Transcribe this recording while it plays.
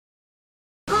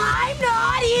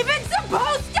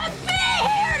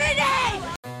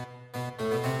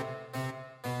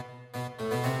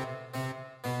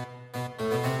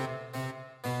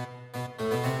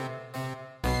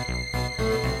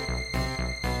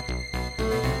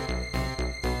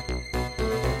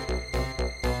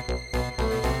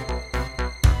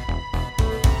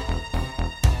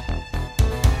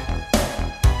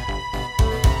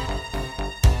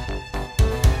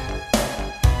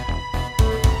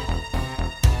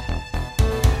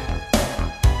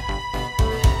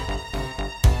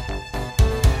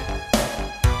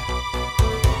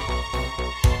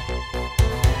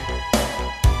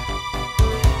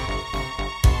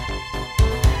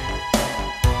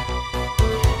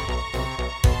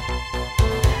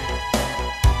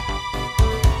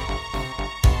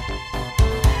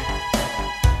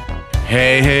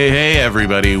Hey,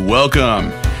 everybody.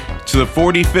 Welcome to the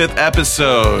 45th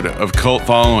episode of Cult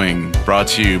Following, brought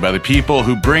to you by the people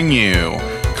who bring you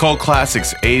Cult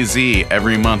Classics AZ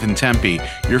every month in Tempe.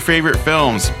 Your favorite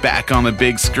films back on the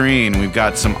big screen. We've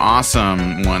got some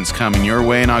awesome ones coming your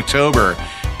way in October.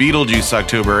 Beetlejuice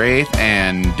October 8th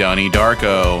and Donnie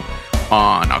Darko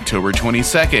on October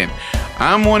 22nd.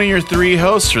 I'm one of your three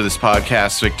hosts for this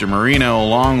podcast, Victor Marino,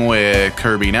 along with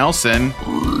Kirby Nelson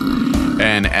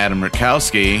and Adam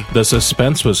Rutkowski. The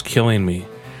suspense was killing me.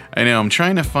 I know, I'm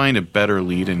trying to find a better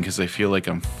lead-in because I feel like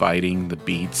I'm fighting the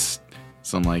beats.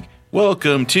 So I'm like,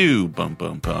 welcome to bum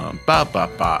bum bum bop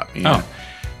bop bop. You know?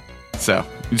 So,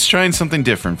 just trying something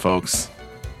different, folks.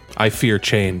 I fear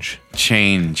change.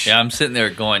 Yeah, I'm sitting there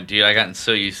going, dude, I gotten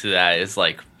so used to that. It's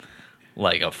like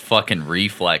a fucking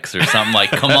reflex or something.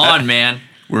 Like, come on, man.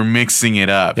 We're mixing it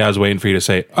up. Yeah, I was waiting for you to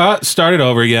say, start it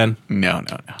over again. No.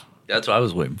 That's what I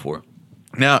was waiting for.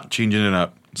 No, changing it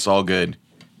up. It's all good.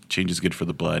 Change is good for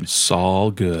the blood.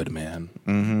 Saul Good,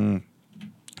 man.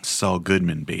 Saul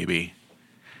Goodman, baby.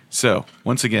 So,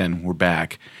 once again, we're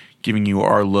back, giving you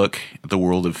our look at the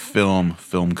world of film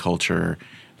culture,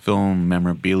 film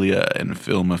memorabilia, and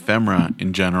film ephemera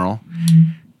in general.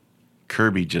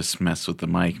 Kirby just messed with the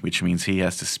mic, which means he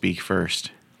has to speak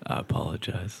first. I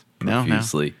apologize No.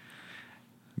 profusely.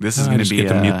 This is going to be get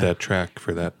to mute a that track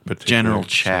for that particular general song.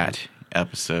 chat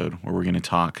episode where we're going to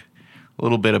talk a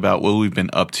little bit about what we've been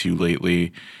up to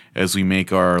lately as we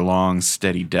make our long,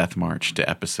 steady death march to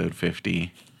episode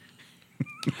 50.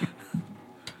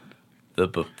 The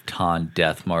Baton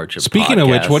Death March of Speaking of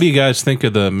which, podcasts. what do you guys think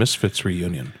of the Misfits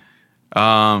reunion?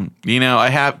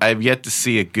 I've yet to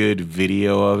see a good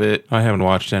video of it. I haven't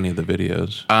watched any of the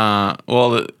videos.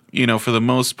 For the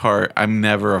most part, I'm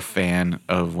never a fan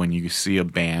of when you see a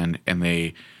band and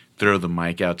they throw the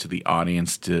mic out to the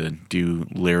audience to do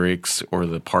lyrics or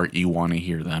the part you want to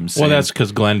hear them sing. Well, that's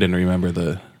because Glenn didn't remember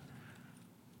the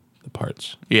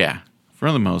parts. Yeah,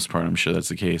 for the most part, I'm sure that's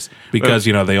the case. Because,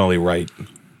 they only write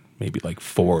maybe like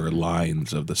 4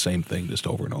 lines of the same thing just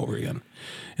over and over again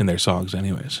in their songs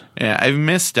anyways. Yeah, I've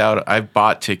missed out. I've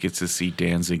bought tickets to see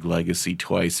Danzig Legacy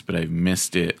twice, but I've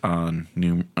missed it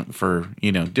for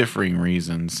differing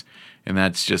reasons. And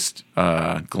that's just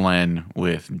Glenn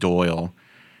with Doyle.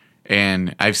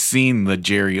 And I've seen the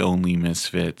Jerry Only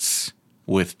Misfits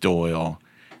with Doyle.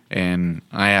 And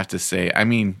I have to say,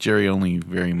 Jerry Only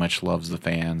very much loves the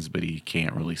fans, but he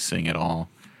can't really sing at all.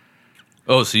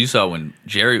 Oh, so you saw when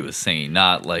Jerry was singing,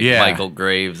 not like Michael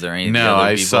Graves or anything? No, other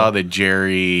I people? saw the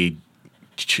Jerry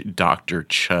Dr.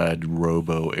 Chud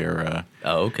Robo era.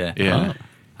 Oh, okay. Yeah.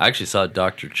 I actually saw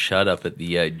Dr. Chud up at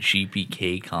the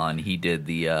GPK Con. He did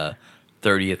the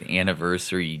 30th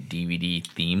anniversary DVD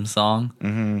theme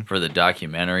song for the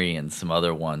documentary and some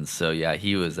other ones. So, yeah,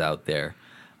 he was out there.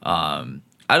 I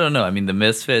don't know. The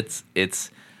Misfits, it's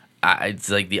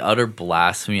like the utter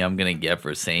blasphemy I'm going to get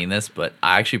for saying this, but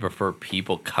I actually prefer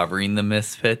people covering the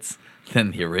Misfits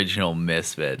than the original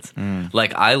Misfits.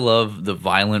 Like, I love the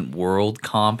Violent World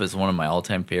comp as one of my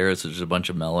all-time favorites. There's a bunch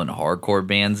of metal and hardcore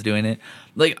bands doing it.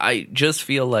 Like, I just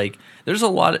feel like there's a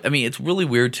lot of, it's really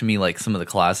weird to me, like, some of the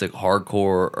classic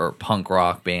hardcore or punk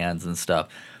rock bands and stuff.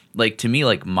 Like, to me,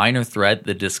 like, Minor Threat,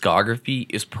 the discography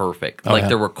is perfect.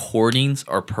 The recordings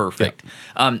are perfect.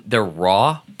 Yep. They're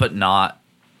raw, but not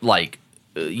like,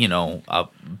 a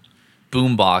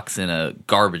boombox in a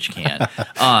garbage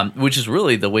can, which is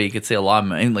really the way you could say a lot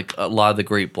of, like, a lot of the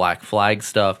great Black Flag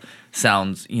stuff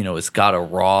sounds, it's got a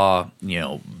raw,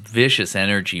 vicious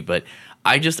energy, but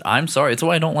I'm sorry. It's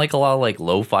why I don't like a lot of, like,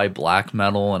 lo-fi black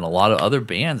metal and a lot of other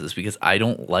bands, is because I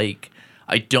don't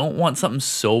want something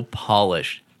so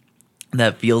polished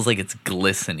that feels like it's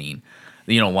glistening,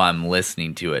 while I'm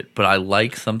listening to it. But I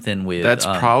like something with... That's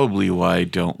probably why I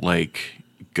don't like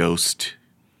Ghost,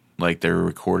 like their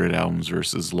recorded albums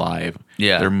versus live.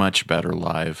 Yeah. They're much better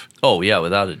live. Oh, yeah,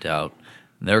 without a doubt.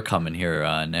 They're coming here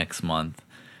next month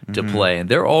to play, and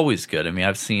they're always good.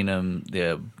 I've seen them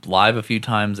live a few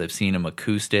times. I've seen them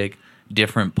acoustic,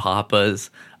 different papas.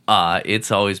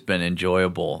 It's always been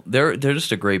enjoyable. They're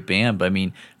just a great band. But,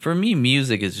 for me,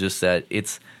 music is just that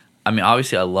it's...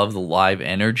 obviously, I love the live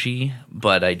energy,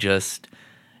 but I just...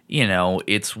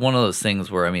 it's one of those things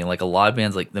where, like, a lot of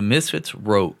bands, like the Misfits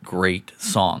wrote great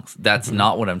songs. That's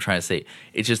not what I'm trying to say.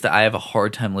 It's just that I have a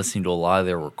hard time listening to a lot of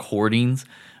their recordings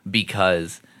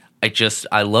because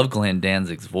I love Glenn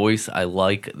Danzig's voice. I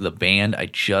like the band. I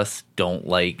just don't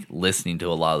like listening to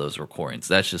a lot of those recordings.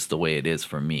 That's just the way it is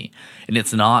for me. And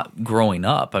it's not growing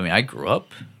up. I grew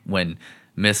up when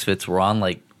Misfits were on,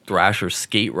 like, Thrasher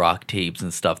skate rock tapes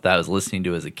and stuff that I was listening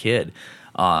to as a kid.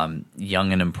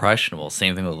 Young and Impressionable.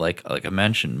 Same thing with like I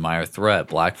mentioned, Minor Threat,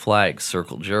 Black Flag,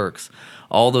 Circle Jerks.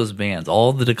 All those bands,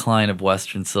 all the decline of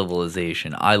Western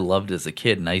civilization, I loved as a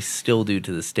kid, and I still do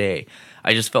to this day.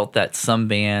 I just felt that some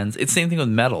bands, it's the same thing with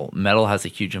metal. Metal has a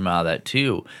huge amount of that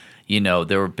too. You know,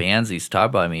 there were bands that used to talk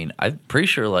about, I mean, I'm pretty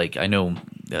sure, like, I know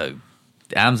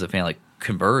Adam's a fan, like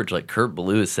Converge, like Kurt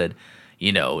Ballou has said,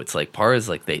 you know, it's like part is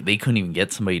like they couldn't even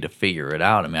get somebody to figure it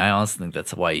out. I mean, I honestly think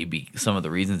that's why some of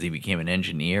the reasons he became an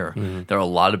engineer. Mm-hmm. There are a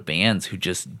lot of bands who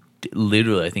just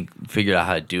literally, I think, figured out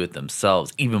how to do it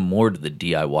themselves, even more to the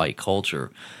DIY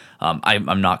culture.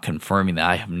 I'm not confirming that.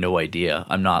 I have no idea.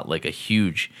 I'm not like a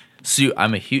huge...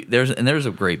 there's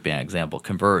a great band example,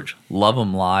 Converge. Love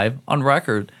them live on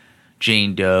record.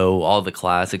 Jane Doe, all the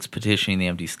classics, Petitioning the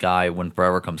Empty Sky, When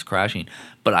Forever Comes Crashing.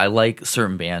 But I like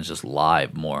certain bands just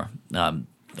live more. A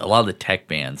lot of the tech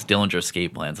bands, Dillinger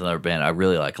Escape Plan's another band I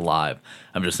really like live.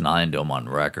 I'm just not into them on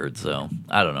record, so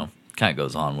I don't know. Kind of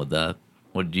goes on with that.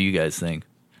 What do you guys think?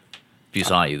 If you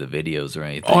saw any of the videos or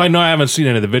anything. Oh, I know I haven't seen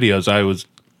any of the videos.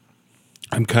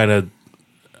 I'm kind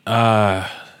of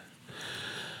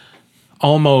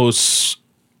almost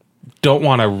don't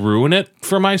want to ruin it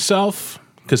for myself.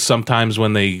 Because sometimes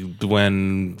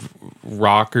when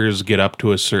rockers get up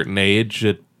to a certain age,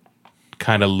 it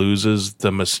kind of loses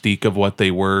the mystique of what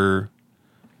they were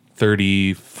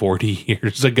 30, 40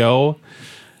 years ago,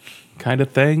 kind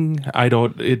of thing.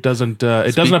 It doesn't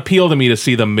appeal to me to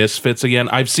see the Misfits again.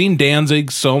 I've seen Danzig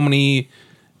so many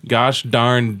gosh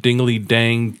darn dingly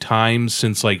dang times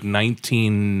since like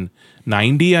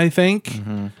 1990, I think.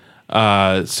 Mm-hmm.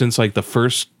 Since like the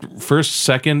first,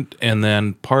 second, and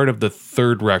then part of the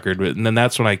third record, and then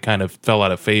that's when I kind of fell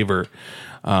out of favor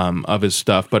of his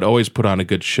stuff. But always put on a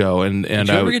good show. And did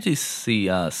you ever get to see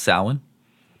Samhain?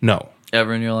 No,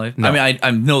 ever in your life? No. I mean,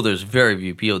 I know there's very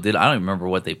few people did. I don't even remember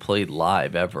what they played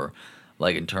live ever,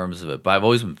 like in terms of it. But I've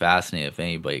always been fascinated if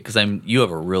anybody, because you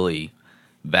have a really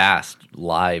vast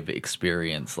live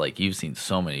experience. Like you've seen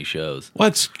so many shows.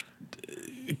 Well,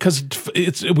 because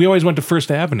we always went to First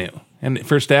Avenue, and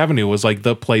First Avenue was like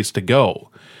the place to go.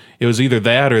 It was either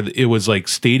that or it was like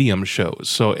stadium shows.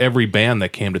 So every band that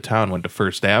came to town went to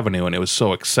First Avenue, and it was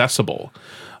so accessible.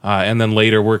 And then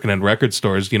later, working in record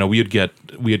stores, you know, we'd get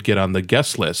on the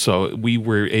guest list, so we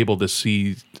were able to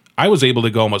see. I was able to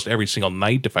go almost every single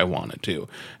night if I wanted to,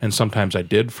 and sometimes I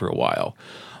did for a while.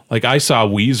 Like I saw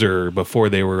Weezer before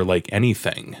they were like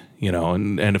anything, you know,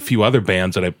 and a few other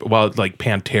bands that like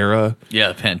Pantera.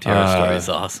 Yeah, Pantera story is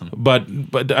awesome.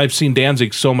 But I've seen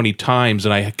Danzig so many times,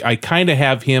 and I kind of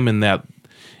have him in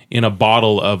a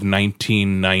bottle of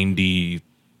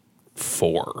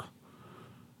 1994.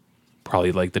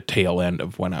 Probably like the tail end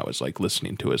of when I was like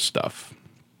listening to his stuff.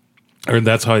 Or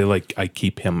that's how I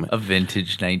keep him. A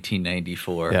vintage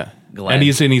 1994. Yeah. Glenn. And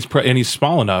he's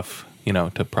small enough, you know,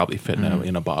 to probably fit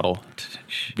in a bottle.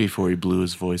 Before he blew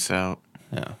his voice out.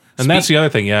 Yeah. And that's the other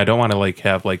thing. Yeah, I don't want to like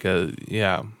have like a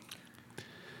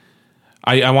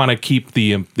I want to keep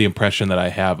the impression that I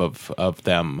have of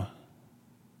them.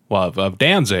 Well, of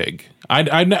Danzig.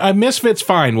 I Misfits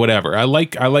fine, whatever. I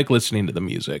like listening to the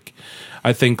music.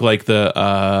 I think like the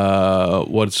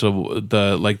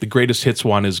greatest hits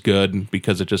one is good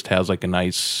because it just has like a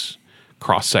nice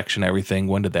cross section everything.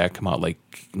 When did that come out? Like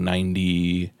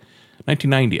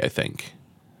 1990, I think.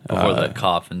 Before the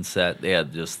Coffin set, they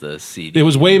had just the CD. It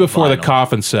was way before vinyl. the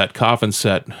Coffin set. Coffin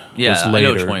set was later. I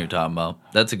know which one you're talking about.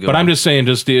 That's a good one. But I'm just saying,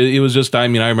 it was just, I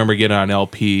mean, I remember getting on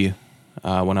LP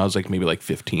when I was like maybe like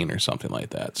 15 or something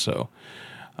like that. So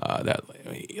that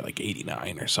like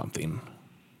 89 or something.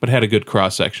 But it had a good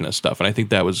cross section of stuff. And I think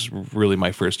that was really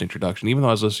my first introduction, even though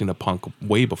I was listening to punk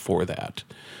way before that.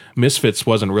 Misfits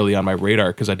wasn't really on my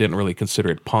radar because I didn't really consider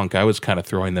it punk. I was kind of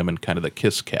throwing them in kind of the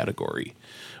Kiss category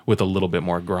with a little bit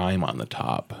more grime on the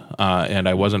top. And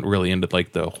I wasn't really into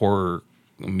like the horror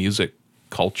music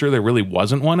culture. There really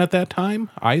wasn't one at that time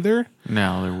either.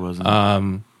 No, there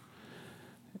wasn't.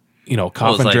 You know,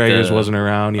 Coffin Draggers wasn't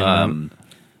around. You know,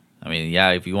 I mean, yeah,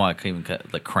 if you want to even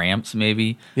cut the Cramps,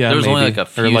 maybe. Yeah, there was maybe. only like a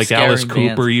few or like Alice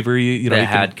bands Cooper, you know, that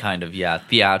had kind of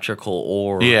theatrical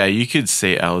or Yeah, you could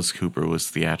say Alice Cooper was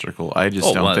theatrical. I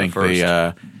just don't think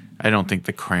I don't think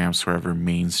the Cramps were ever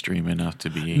mainstream enough to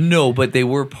be. No, but they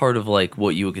were part of like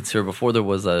what you would consider before there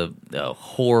was a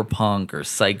horror punk or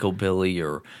psychobilly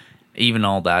or even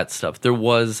all that stuff. There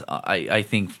was, I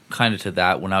think, kind of to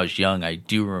that when I was young. I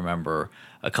do remember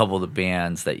a couple of the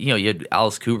bands that, you know, you had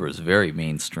Alice Cooper is very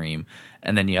mainstream,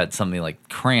 and then you had something like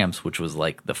Cramps, which was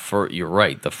like you're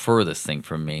right, the furthest thing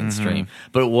from mainstream. Mm-hmm.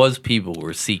 But it was people who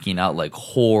were seeking out like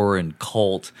horror and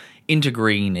cult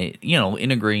integrating it,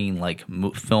 integrating like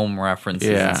film references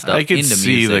and stuff I could into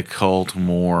see music. the Cult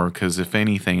more because if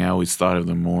anything, I always thought of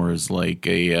them more as like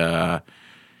a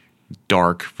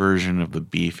dark version of the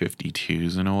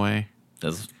B-52s in a way.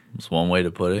 That's one way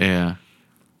to put it. Yeah,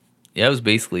 Yeah, it was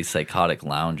basically psychotic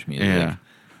lounge music.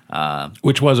 yeah,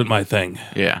 which wasn't my thing.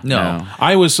 yeah. No.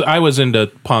 I was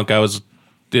into punk.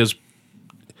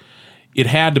 It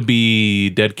had to be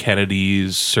Dead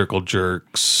Kennedys, Circle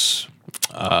Jerks.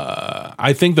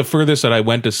 I think the furthest that I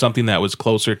went to something that was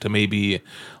closer to maybe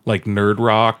like nerd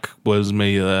rock was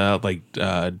maybe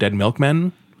Dead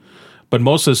Milkmen. But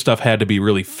most of the stuff had to be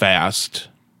really fast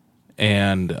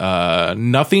and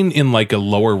nothing in like a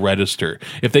lower register.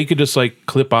 If they could just like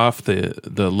clip off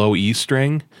the low E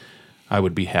string, I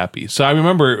would be happy. So I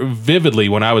remember vividly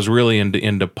when I was really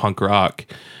into punk rock,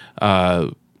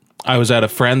 I was at a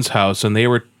friend's house and they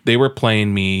were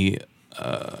playing me.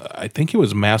 I think it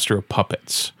was Master of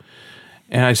Puppets,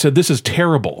 and I said, "This is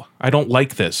terrible. I don't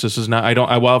like this. This is not. I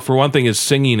don't. Well, for one thing, his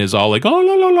singing is all like oh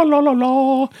la la la la la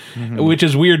la, which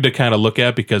is weird to kind of look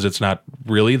at because it's not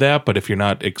really that. But if you're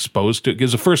not exposed to it,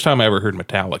 because the first time I ever heard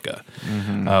Metallica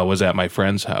was at my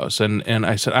friend's house, and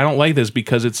I said I don't like this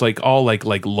because it's like all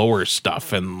like lower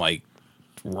stuff and like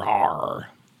rawr.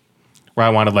 Where I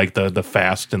wanted like the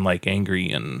fast and like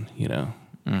angry and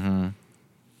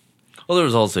Well, there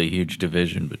was also a huge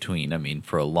division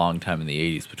for a long time in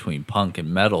the 80s between punk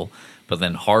and metal, but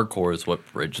then hardcore is what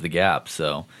bridged the gap.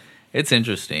 So it's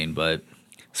interesting, but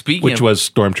which was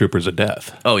Stormtroopers of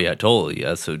Death. Oh, yeah, totally.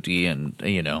 SOD and,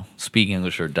 Speak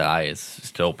English or Die is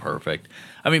still perfect.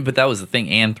 But that was the thing.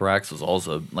 Anthrax was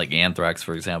also, like Anthrax,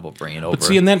 for example, bringing over. But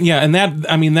see,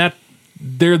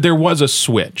 there was a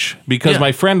switch because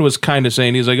my friend was kind of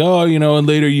saying, he's like, oh, in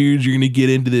later years, you're going to get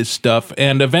into this stuff.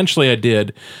 And eventually I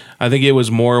did. I think it was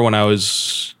more when I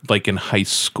was like in high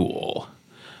school.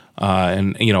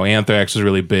 And Anthrax was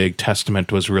really big.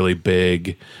 Testament was really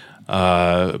big.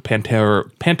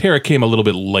 Pantera came a little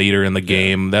bit later in the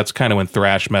game. That's kind of when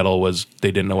thrash metal was.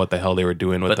 They didn't know what the hell they were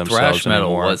doing with themselves thrash metal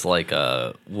anymore. was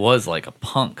like a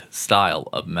punk style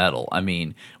of metal.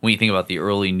 When you think about the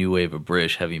early new wave of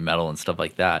British heavy metal and stuff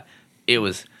like that, it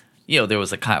was there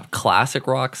was a kind of classic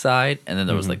rock side, and then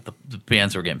there was like the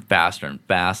bands were getting faster and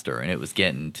faster, and it was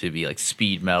getting to be like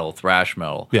speed metal, thrash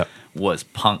metal. Was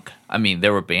punk.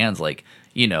 There were bands like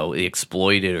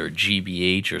Exploited or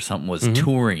GBH or something was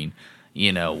touring.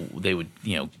 They would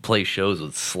play shows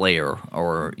with Slayer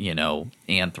or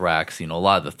Anthrax. A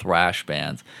lot of the thrash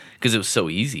bands because it was so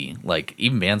easy. Like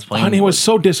even bands playing. Honey, I was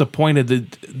so disappointed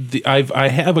that I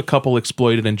have a couple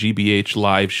Exploited and GBH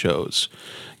live shows,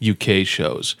 UK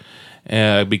shows,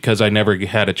 because I never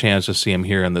had a chance to see them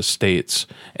here in the States,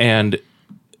 and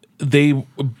they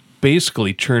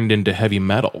basically turned into heavy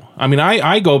metal.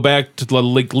 I go back to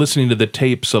like listening to the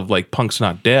tapes of like Punk's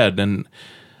Not Dead, and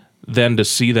then to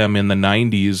see them in the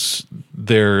 90s,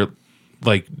 they're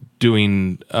like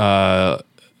doing I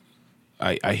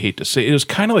hate to say it was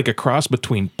kind of like a cross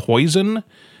between Poison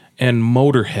and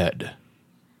Motorhead.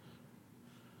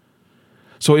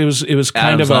 So it was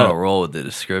kind Adam's of on a roll with the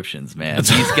descriptions, man.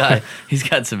 He's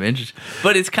got some interest,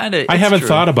 but it's kind of. I haven't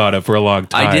thought about it for a long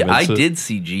time. I did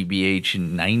see GBH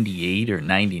in '98 or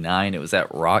 '99. It was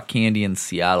at Rock Candy in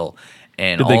Seattle.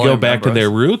 And did they go back to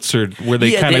their roots, or were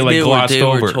they kind of like glossed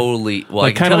over? Were totally well,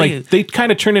 like kind of like they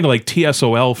kind of turned into like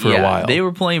TSOL for a while. They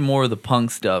were playing more of the punk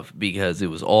stuff because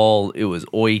it was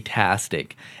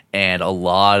oi-tastic, and a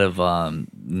lot of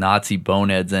Nazi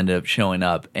boneheads ended up showing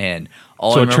up, and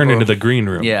it turned into the green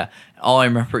room. Yeah, all I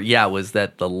remember, was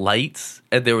that the lights.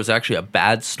 There was actually a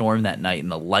bad storm that night,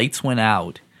 and the lights went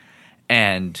out,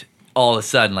 and all of a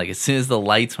sudden, like as soon as the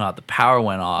lights went out, the power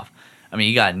went off.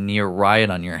 You got near riot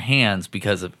on your hands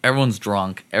because of everyone's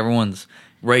drunk, everyone's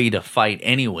ready to fight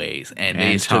anyways, and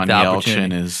they just took the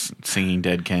opportunity. Yelchin is singing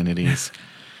Dead Kennedys.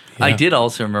 Yeah. I did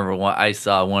also remember I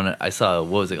saw what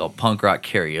was it called, punk rock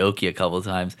karaoke a couple of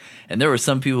times, and there were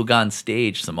some people who got on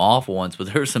stage, some awful ones, but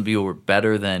there were some people who were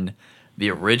better than the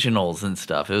originals and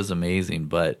stuff. It was amazing,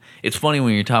 but it's funny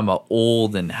when you're talking about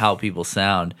old and how people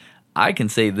sound. I can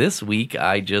say this week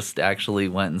I just actually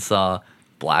went and saw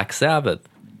Black Sabbath.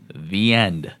 The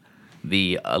End.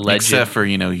 The alleged, except for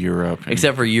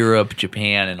Europe,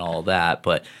 Japan, and all that,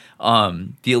 but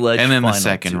the alleged, and then the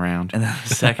second round, and then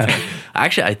the second.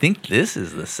 Actually, I think this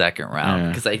is the second round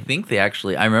because I think they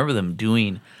actually. I remember them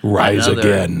doing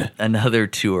another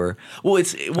tour. Well,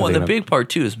 the big part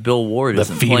too is Bill Ward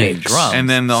isn't playing drums, and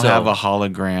then they'll have a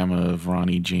hologram of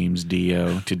Ronnie James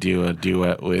Dio to do a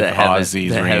duet with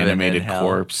Ozzy's Reanimated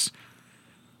Corpse.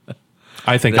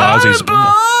 I think Ozzy's.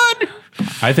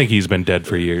 I think he's been dead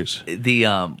for years. The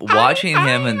watching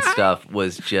him and stuff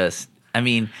was just, I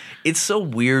mean, it's so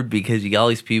weird because you got all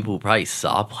these people who probably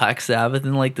saw Black Sabbath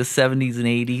in like the 70s and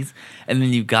 80s, and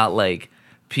then you've got like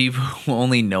people who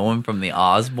only know him from the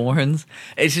Osbournes.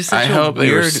 It's just such I hope they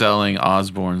were weird. selling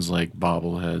Osbournes like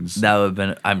bobbleheads. That would have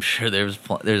been. I'm sure there's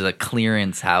a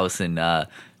clearance house in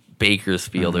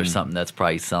Bakersfield or something that's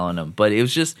probably selling them. But it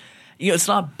was just, it's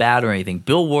not bad or anything.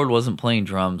 Bill Ward wasn't playing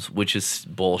drums, which is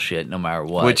bullshit no matter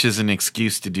what. Which is an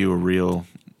excuse to do a real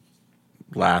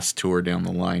last tour down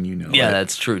the line, Yeah, it.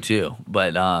 that's true too.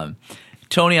 But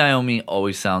Tony Iommi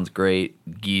always sounds great.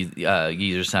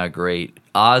 Geezer sounded great.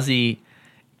 Ozzy,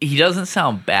 he doesn't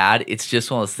sound bad. It's just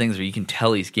one of those things where you can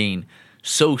tell he's getting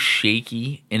so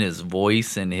shaky in his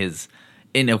voice and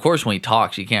of course when he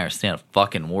talks, you can't understand a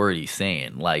fucking word he's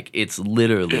saying. Like, it's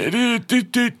literally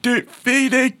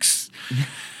Phoenix.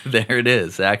 there it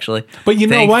is, actually. But you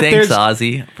know what? Thanks, There's-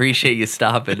 Ozzy. Appreciate you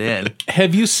stopping in.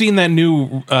 Have you seen that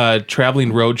new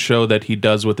traveling road show that he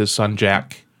does with his son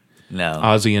Jack? No.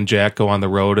 Ozzy and Jack go on the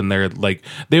road, and they're like,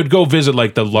 they would go visit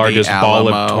like the largest ball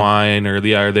of Alamo. twine, or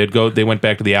they went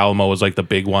back to the Alamo, was like the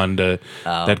big one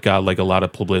that got like a lot of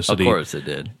Of publicity. course it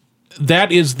did.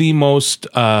 That is the most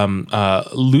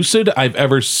lucid I've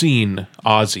ever seen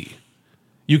Ozzy.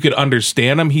 You could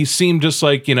understand him. He seemed just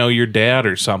like, your dad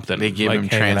or something. They give like him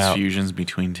hanging out. transfusions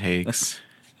between takes.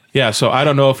 Yeah, so I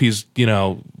don't know if he's,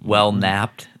 Well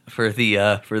napped for the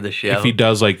show. if he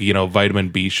does like, vitamin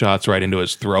B shots right into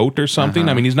his throat or something.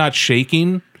 I mean, he's not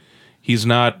shaking. He's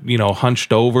not,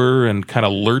 hunched over and kind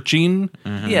of lurching.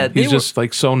 Yeah, He's just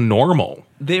like so normal.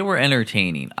 They were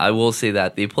entertaining. I will say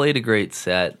that. They played a great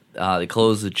set. They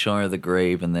closed with Children of the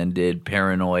Grave and then did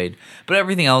Paranoid. But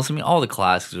everything else, I mean, all the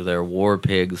classics are there. War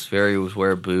Pigs, Fairies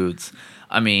Wear Boots.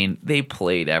 I mean, they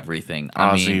played everything.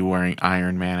 I Ozzy mean, wearing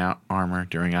Iron Man armor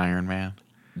during Iron Man.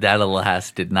 that,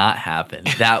 alas, did not happen.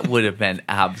 That would have been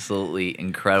absolutely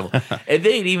incredible. If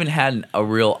they'd even had a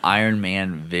real Iron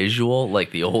Man visual,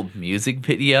 like the old music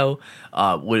video,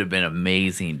 would have been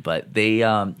amazing. But they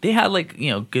had like,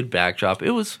 good backdrop.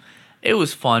 It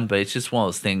was fun, but it's just one of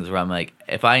those things where I'm like,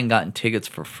 if I hadn't gotten tickets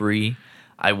for free,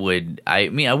 I would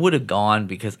have gone,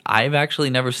 because I've actually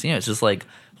never seen it. It's just like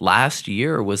last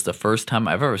year was the first time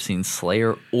I've ever seen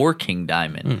Slayer or King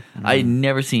Diamond. I had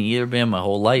never seen either band my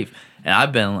whole life. And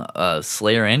I've been a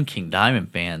Slayer and King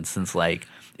Diamond fan since, like,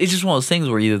 it's just one of those things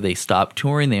where either they stopped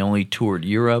touring, they only toured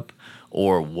Europe,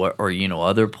 or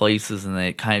other places, and then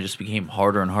it kind of just became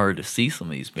harder and harder to see some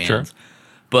of these bands. Sure.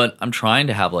 But I'm trying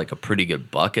to have like a pretty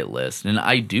good bucket list, and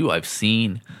I've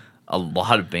seen a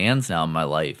lot of bands now in my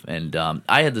life, and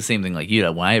I had the same thing like you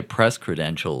did when I had press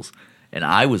credentials, and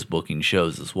I was booking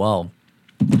shows as well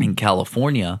in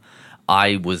California.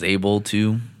 I was able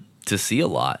to see a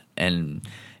lot, and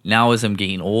now as I'm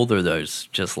getting older, there's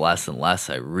just less and less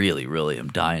I really, really am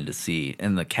dying to see,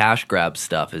 and the cash grab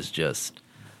stuff is just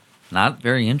not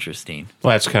very interesting.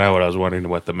 Well, that's kind of what I was wondering,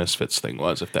 what the Misfits thing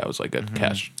was, if that was like a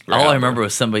cash grab. All I remember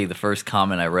was the first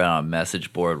comment I read on a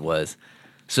message board was,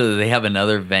 so they have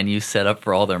another venue set up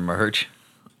for all their merch?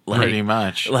 Pretty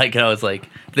much. Like, I was like,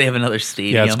 they have another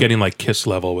stadium? Yeah, it's getting like Kiss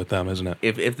level with them, isn't it?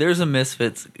 If there's a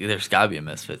Misfits, there's got to be a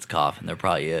Misfits coffin. There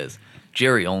probably is.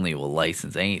 Jerry only will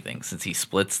license anything since he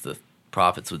splits the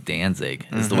profits with Danzig,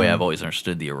 is the way I've always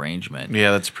understood the arrangement.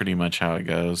 Yeah, that's pretty much how it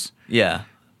goes. Yeah.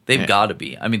 They've got to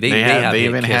be. I mean, they have they hit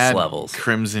even Kiss had levels.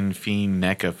 Crimson Fiend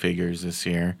NECA figures this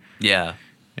year. Yeah.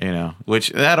 Which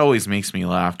that always makes me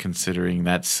laugh, considering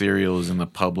that cereal is in the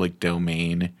public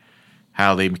domain.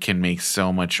 How they can make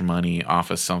so much money off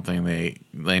of something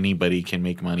anybody can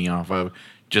make money off of,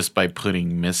 just by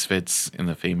putting Misfits in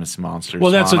the Famous Monsters.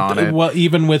 Well, that's on it. well,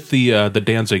 even with the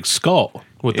Danzig skull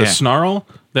with the snarl,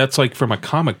 that's like from a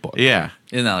comic book. Yeah,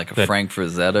 Isn't that like a Frank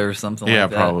Frazetta or something yeah,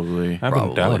 like that? probably. I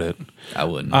wouldn't doubt it. I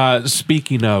wouldn't.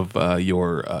 Speaking of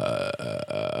your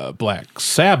Black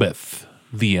Sabbath,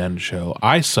 the end show,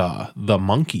 I saw the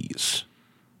Monkees.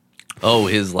 Oh,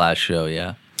 his last show,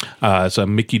 yeah. It's a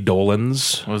Mickey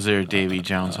Dolenz. Was there a Davy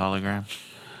Jones hologram?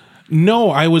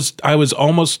 No, I was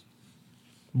almost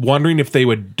wondering if they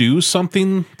would do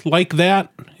something like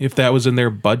that, if that was in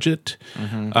their budget.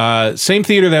 Same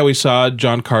theater that we saw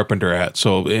John Carpenter at.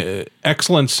 So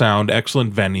excellent sound,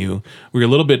 excellent venue. We were a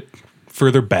little bit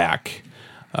further back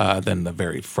than the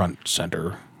very front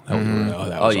center. That was Oh,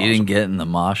 you awesome. didn't get in the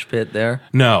mosh pit there?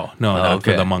 No, not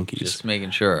Okay. for the Monkees. Just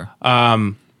making sure.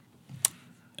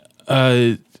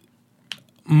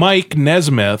 Mike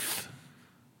Nesmith.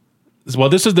 Well,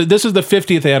 this is the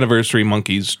 50th anniversary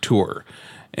Monkees tour,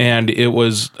 and it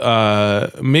was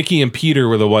Mickey and Peter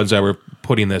were the ones that were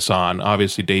putting this on.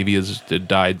 Obviously, Davey has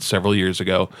died several years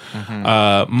ago.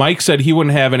 Mike said he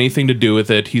wouldn't have anything to do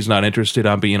with it. He's not interested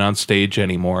on being on stage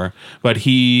anymore. But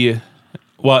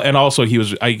and also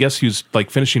I guess he was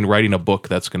like finishing writing a book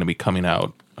that's going to be coming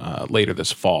out later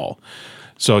this fall.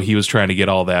 So he was trying to get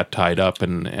all that tied up,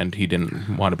 and he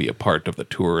didn't want to be a part of the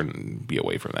tour and be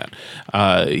away from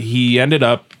that. He ended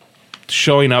up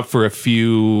showing up for a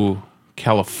few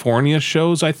California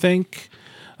shows, I think,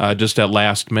 just at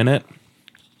last minute.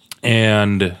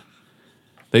 And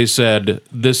they said,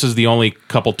 this is the only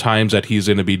couple times that he's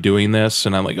going to be doing this.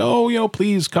 And I'm like,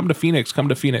 please come to Phoenix, come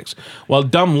to Phoenix. Well,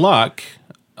 dumb luck,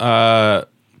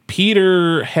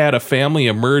 Peter had a family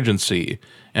emergency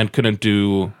and couldn't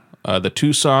do the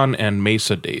Tucson and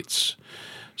Mesa dates.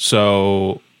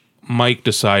 So Mike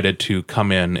decided to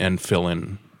come in and fill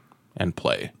in and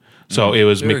play. So it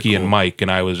was Mickey and Mike, and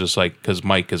I was just like, because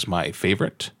Mike is my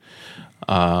favorite.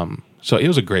 So it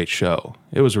was a great show.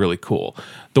 It was really cool.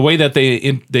 The way that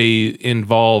they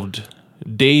involved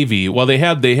Davey, well, they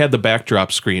had the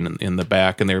backdrop screen in the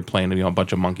back, and they were playing a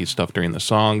bunch of monkey stuff during the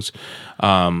songs.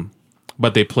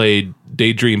 But they played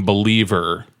Daydream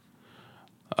Believer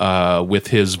with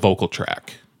his vocal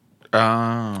track.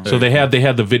 Oh. So they had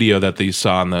the video that they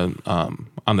saw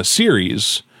on the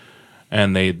series,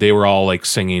 and they were all like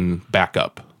singing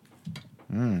backup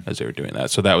as they were doing that.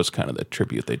 So that was kind of the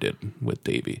tribute they did with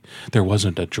Davey. There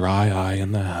wasn't a dry eye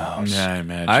in the house. Yeah, I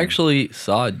imagine. I actually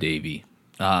saw Davey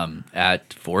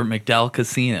at Fort McDowell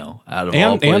Casino. Out of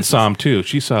all places. And saw him too.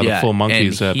 She saw the full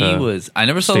monkeys and I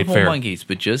never saw State the full Fair. monkeys,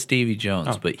 but just Davy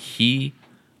Jones. But he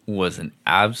was an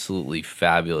absolutely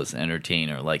fabulous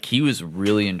entertainer. Like, he was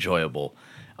really enjoyable.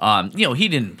 He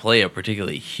didn't play a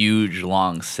particularly huge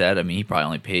long set. I mean, he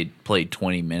probably only played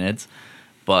 20 minutes,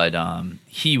 but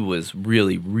he was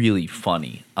really, really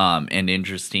funny and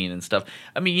interesting and stuff.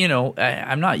 I mean,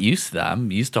 I'm not used to that.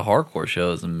 I'm used to hardcore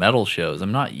shows and metal shows.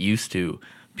 I'm not used to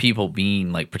people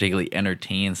being like particularly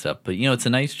entertained and stuff. But it's a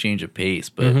nice change of pace.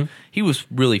 But he was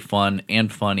really fun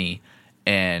and funny,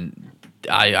 and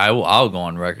I'll go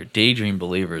on record. Daydream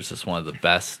Believer is just one of the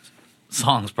best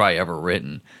songs probably ever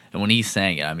written. And when he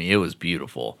sang it, I mean, it was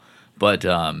beautiful. But,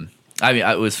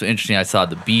 it was interesting. I saw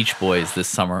the Beach Boys this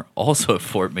summer, also at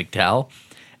Fort McDowell.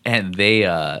 And they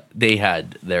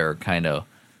had their kind of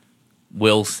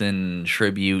Wilson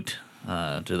tribute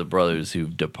to the brothers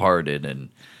who've departed. And,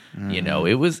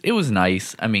 it was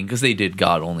nice. I mean, because they did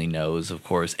God Only Knows, of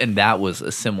course. And that was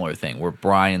a similar thing where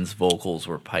Brian's vocals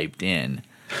were piped in.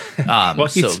 Well,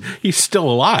 he's still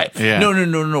alive. Yeah.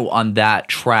 No, on that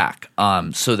track.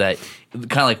 So that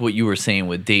kind of like what you were saying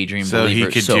with Daydream So Believer.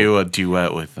 he could do a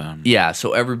duet with them. Yeah,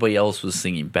 so everybody else was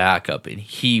singing backup, and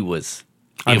he was.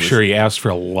 I'm sure he asked for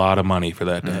a lot of money for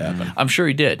that to happen. I'm sure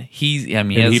he did. He has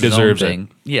he his deserves own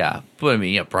thing. Yeah, but I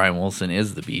mean, Brian Wilson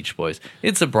is the Beach Boys.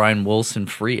 It's a Brian Wilson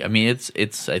free. I mean,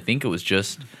 it's. I think it was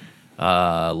just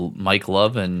Mike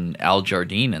Love and Al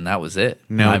Jardine, and that was it.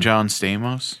 No John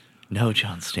Stamos? No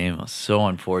John Stamos. So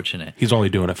unfortunate. He's only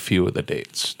doing a few of the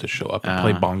dates to show up and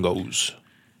play bongos.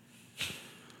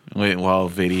 Wait, while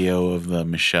video of the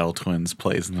Michelle twins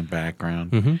plays in the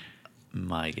background.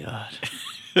 My God.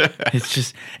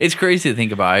 It's crazy to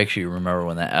think about. I actually remember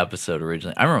when that episode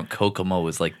originally, I remember Kokomo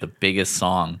was like the biggest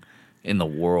song in the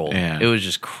world. Yeah. It was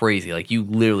just crazy. Like, you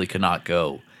literally could not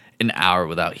go an hour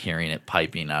without hearing it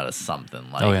piping out of something.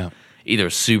 Like, either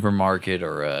a supermarket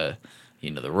or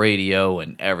the radio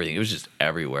and everything. It was just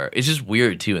everywhere. It's just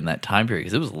weird too in that time period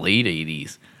because it was late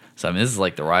 80s. So I mean, this is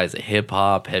like the rise of hip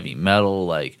hop, heavy metal,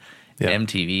 like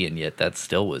MTV, and yet that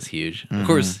still was huge. Of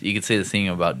course, you could say the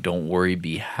same about "Don't Worry,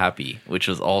 Be Happy," which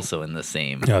was also in the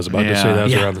same. Yeah, I was about to say that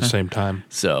was around the same time.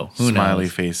 So who Smiley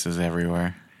knows? faces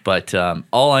everywhere. But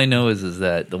all I know is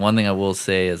that the one thing I will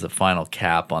say as a final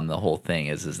cap on the whole thing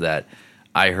is that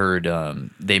I heard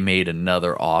they made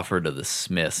another offer to the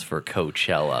Smiths for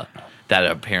Coachella. That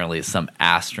apparently is some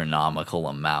astronomical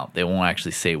amount. They won't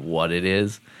actually say what it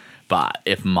is, but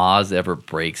if Maz ever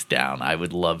breaks down, I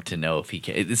would love to know if he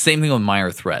can. The same thing with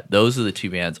Minor Threat. Those are the two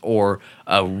bands, or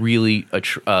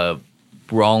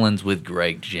Rollins with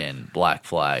Greg Ginn, Black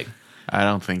Flag. I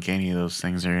don't think any of those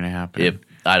things are going to happen.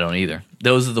 I don't either.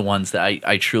 Those are the ones that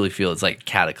I truly feel it's like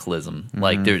cataclysm.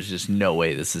 Like, there's just no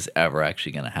way this is ever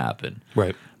actually going to happen.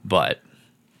 Right. But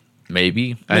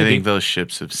maybe. I think those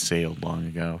ships have sailed long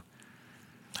ago.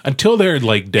 Until they're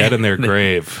like dead in their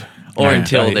grave. Or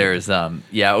until there's or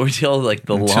until like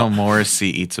until Morrissey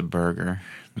eats a burger.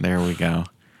 There we go.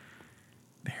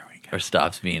 or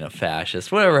stops being a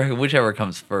fascist, whichever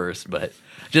comes first. But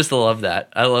just love that.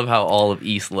 I love how all of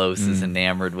East Los is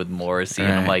enamored with Morrissey,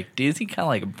 and I'm like, dude, is he kind of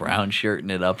like brown shirting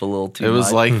it up a little too much? It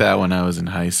was like that when I was in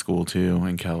high school too,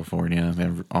 in California.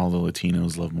 All the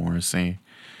Latinos love Morrissey.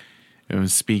 It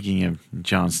was, speaking of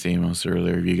John Stamos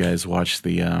earlier, have you guys watched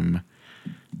the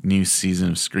new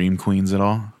season of Scream Queens at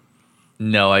all?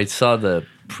 No, I saw the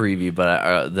preview, but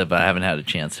I haven't had a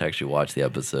chance to actually watch the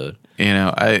episode. You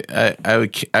know,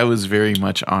 I was very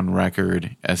much on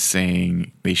record as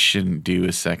saying they shouldn't do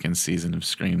a second season of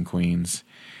Scream Queens,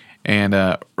 and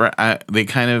they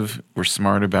kind of were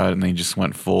smart about it, and they just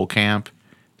went full camp.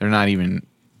 They're not even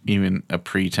a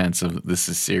pretense of this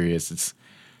is serious. It's,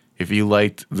 if you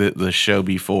liked the show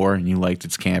before and you liked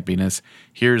its campiness,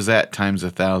 here's that times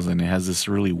 1,000. It has this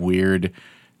really weird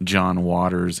John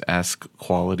Waters-esque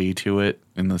quality to it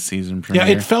in the season premiere.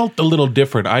 Yeah, it felt a little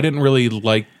different. I didn't really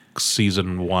like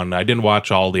season 1. I didn't watch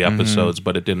all the episodes,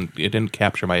 but it didn't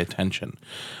capture my attention.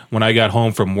 When I got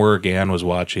home from work, Ann was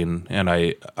watching, and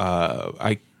I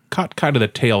caught kind of the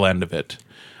tail end of it,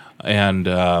 and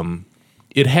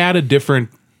it had a different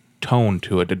tone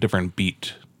to it, a different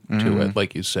beat to it,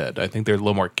 like you said. I think there's a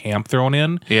little more camp thrown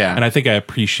in, and I think I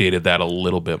appreciated that a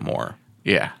little bit more.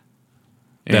 Yeah.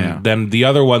 Then the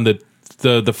other one, that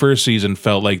the first season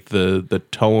felt like the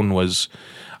tone was,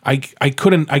 I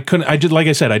just, like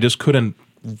I said, I just couldn't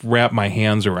wrap my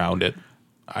hands around it.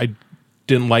 I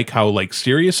didn't like how like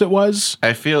serious it was.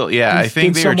 I feel, I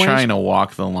think they were trying to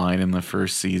walk the line in the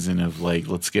first season of like,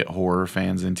 let's get horror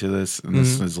fans into this, and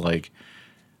this is like,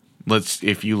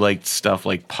 if you liked stuff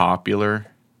like Popular,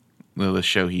 the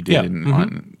show he did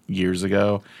on years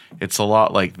ago, it's a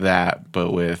lot like that,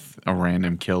 but with a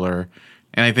random killer.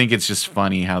 And I think it's just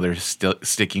funny how they're still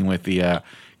sticking with the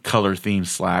color themed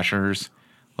slashers.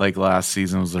 Like last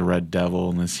season was the Red Devil,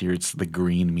 and this year it's the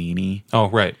Green Meanie. Oh,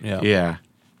 right, yeah. Yeah.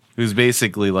 Who's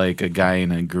basically like a guy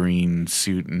in a green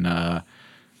suit and a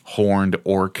horned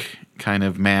orc kind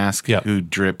of mask who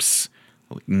drips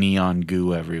neon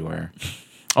goo everywhere.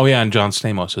 Oh yeah, and John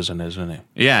Stamos isn't he?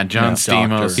 Yeah, John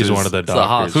Stamos. He's one of the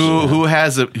doctors.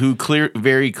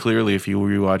 Very clearly, if you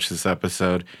rewatch this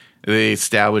episode, they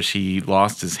establish he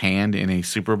lost his hand in a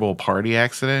Super Bowl party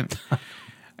accident,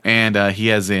 and he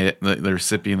has the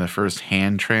recipient of the first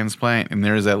hand transplant. And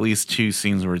there's at least 2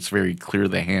 scenes where it's very clear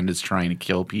the hand is trying to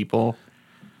kill people.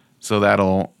 So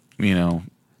that'll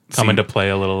come into play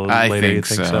a little later. I think you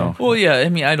think so? Well, yeah. I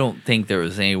mean, I don't think there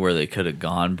was anywhere they could have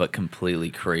gone but completely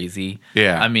crazy.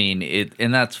 Yeah. I mean,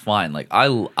 and that's fine. Like, I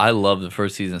love the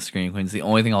first season of Scream Queens. The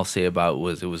only thing I'll say about it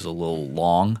was a little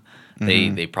long.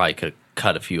 They probably could have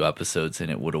cut a few episodes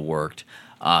and it would have worked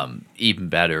even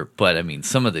better. But I mean,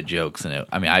 some of the jokes in it,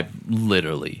 I mean, I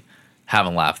literally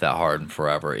haven't laughed that hard in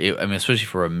forever. Especially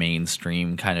for a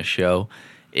mainstream kind of show.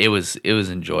 It was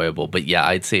enjoyable, but yeah,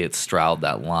 I'd say it straddled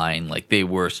that line. Like they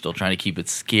were still trying to keep it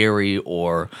scary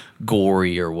or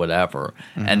gory or whatever.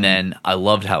 And then I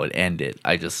loved how it ended.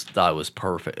 I just thought it was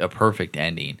a perfect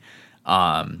ending.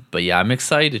 But yeah, I'm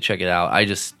excited to check it out. I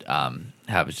just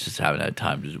haven't had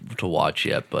time to watch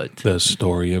yet. But the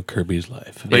story of Kirby's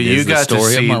life. But you got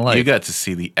to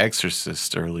see The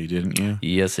Exorcist early, didn't you?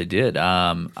 Yes, I did.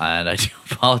 And I do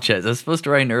apologize. I was supposed to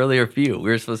write an earlier review. We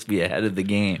were supposed to be ahead of the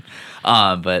game.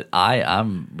 But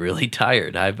I'm really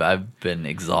tired. I've been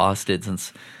exhausted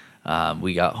since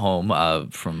we got home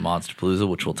from Monsterpalooza,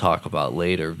 which we'll talk about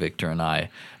later, Victor and I.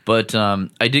 But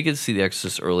I did get to see The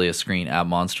Exorcist early screen at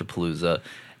Monsterpalooza.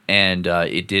 And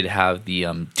it did have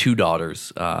the 2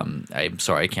 daughters. I'm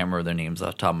sorry, I can't remember their names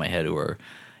off the top of my head, who were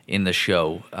in the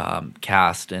show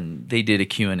cast. And they did a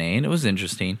Q&A, and it was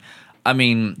interesting. I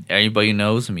mean, anybody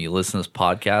knows me, you listen to this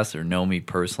podcast or know me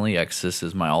personally, Exorcist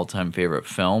is my all-time favorite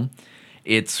film.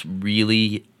 It's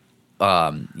really,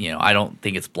 I don't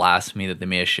think it's blasphemy that they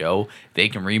made a show. They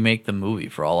can remake the movie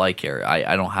for all I care.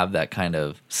 I don't have that kind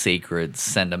of sacred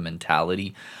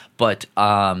sentimentality. But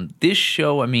this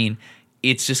show, I mean,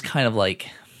 it's just kind of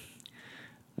like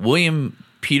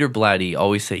Peter Blatty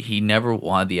always said he never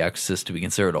wanted The Exorcist to be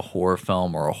considered a horror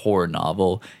film or a horror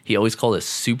novel. He always called it a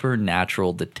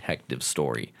supernatural detective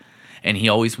story. And he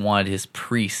always wanted his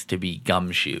priests to be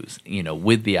gumshoes,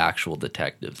 with the actual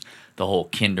detectives. The whole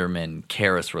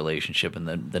Kinderman-Karras relationship in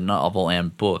the novel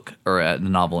and book, or the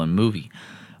novel and movie.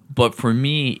 But for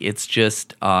me, it's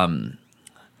just...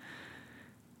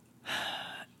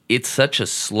 it's such a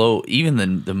slow,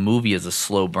 even the movie is a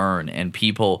slow burn, and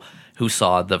people who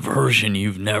saw the version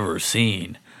you've never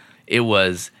seen, it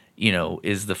was,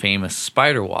 is the famous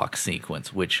spider walk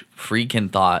sequence, which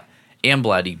Friedkin thought and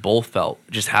Blatty both felt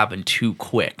just happened too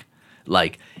quick.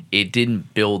 Like, it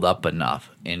didn't build up enough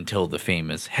until the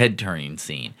famous head-turning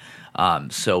scene.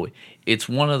 So it's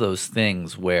one of those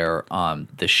things where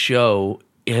the show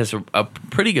has a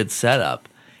pretty good setup.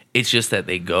 It's just that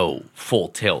they go full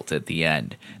tilt at the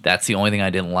end. That's the only thing I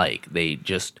didn't like.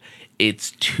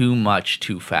 It's too much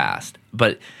too fast.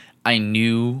 But I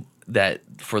knew that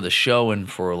for the show and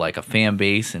for like a fan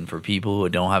base and for people who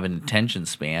don't have an attention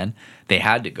span, they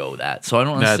had to go that. So I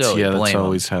don't necessarily blame that's them.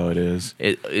 always how it is.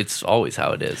 It's always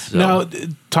how it is. So. Now,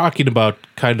 talking about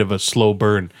kind of a slow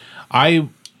burn, I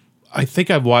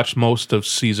think I've watched most of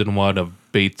season 1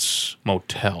 of Bates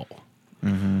Motel.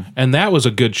 Mm-hmm. And that was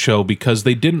a good show because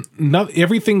they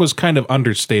everything was kind of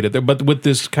understated there, but with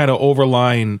this kind of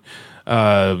overlying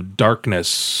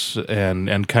darkness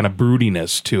and kind of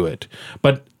broodiness to it.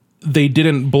 But they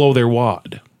didn't blow their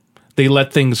wad. They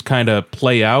let things kind of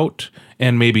play out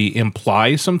and maybe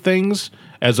imply some things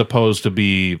as opposed to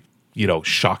be,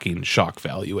 shocking shock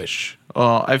value-ish.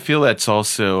 Well, I feel that's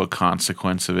also a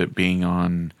consequence of it being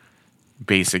on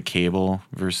basic cable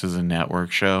versus a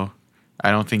network show. I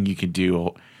don't think you could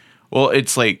do... Well,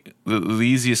 it's like the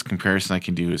easiest comparison I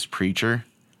can do is Preacher.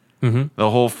 Mm-hmm. The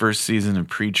whole first season of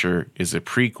Preacher is a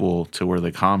prequel to where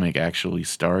the comic actually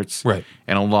starts. Right.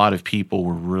 And a lot of people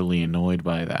were really annoyed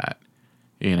by that,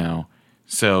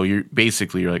 So you're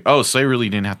like, oh, so I really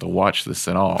didn't have to watch this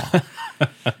at all.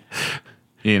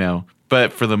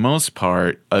 But for the most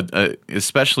part,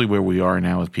 especially where we are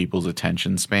now with people's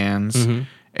attention spans... Mm-hmm.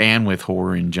 And with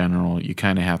horror in general, you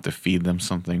kind of have to feed them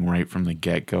something right from the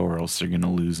get-go or else they're going to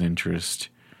lose interest,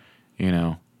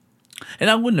 And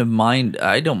I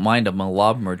I don't mind them. A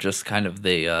lot of them are just kind of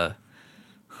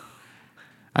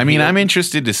I'm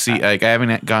interested to see, I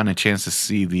haven't gotten a chance to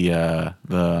see the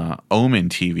Omen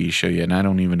TV show yet, and I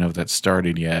don't even know if that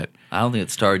started yet. I don't think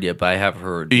it started yet, but I have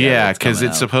heard. Yeah, because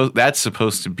that's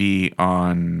supposed to be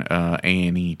on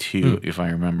A&E too, if I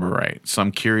remember right. So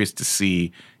I'm curious to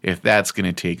see if that's going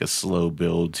to take a slow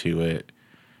build to it,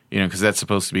 because that's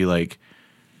supposed to be like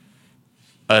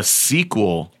a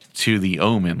sequel to The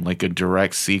Omen, like a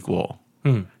direct sequel.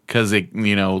 Because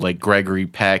like Gregory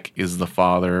Peck is the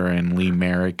father and Lee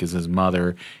Merrick is his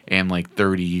mother, and like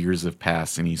 30 years have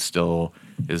passed and he still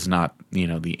is not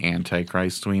the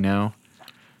Antichrist we know.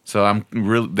 So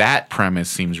that premise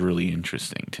seems really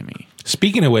interesting to me.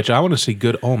 Speaking of which, I want to see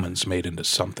Good Omens made into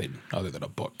something other than a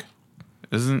book.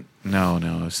 No,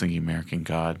 I was thinking American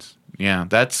Gods. Yeah,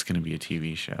 that's going to be a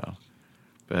TV show.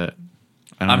 But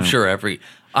I'm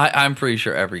pretty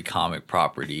sure every comic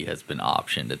property has been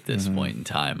optioned at this point in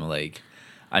time. Like,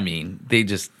 they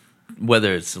just,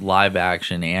 whether it's live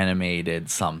action, animated,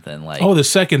 something like. Oh, the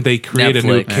second they create Netflix, a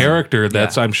new character,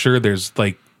 I'm sure there's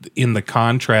like in the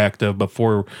contract of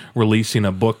before releasing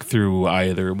a book through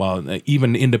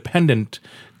even independent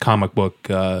comic book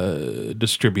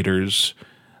distributors.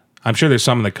 I'm sure there's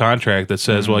some in the contract that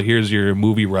says, well, here's your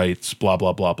movie rights, blah,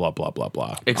 blah, blah, blah, blah, blah,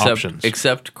 blah. Options.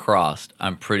 Except Crossed,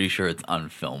 I'm pretty sure it's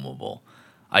unfilmable.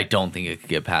 I don't think it could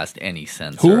get past any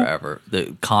censor ever.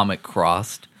 The comic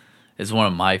Crossed is one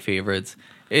of my favorites.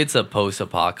 It's a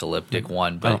post-apocalyptic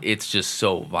one, but it's just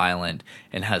so violent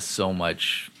and has so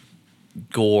much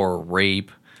gore,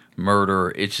 rape,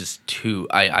 murder. It's just too...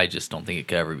 I just don't think it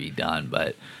could ever be done,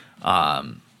 but...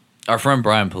 our friend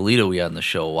Brian Polito, we had on the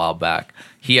show a while back,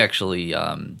 he actually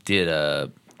did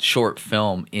a short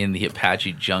film in the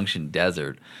Apache Junction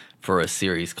Desert for a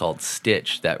series called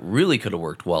Stitch that really could have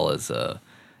worked well as a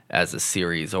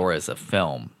series or as a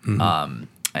film. Mm-hmm.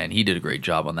 And he did a great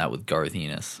job on that with Garth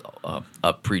Ennis,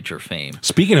 of Preacher fame.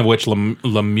 Speaking of which, La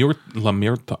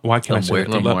Muerta, why can't I say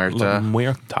La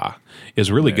Muerta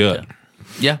is really good.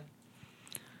 Yeah.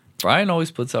 Brian always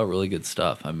puts out really good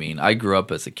stuff. I grew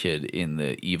up as a kid in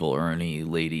the Evil Ernie,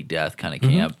 Lady Death kind of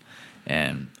camp,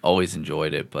 and always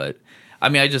enjoyed it. But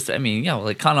like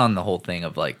kind of on the whole thing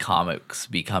of like comics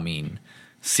becoming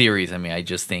series. I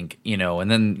just think and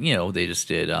then they just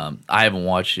did. I haven't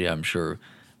watched it. I'm sure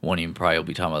one of you probably will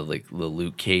be talking about like the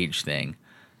Luke Cage thing.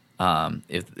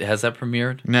 Has that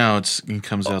premiered? No, it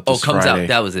comes out. This comes Friday. out.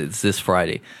 That was it. It's this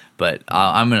Friday. But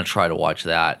I'm going to try to watch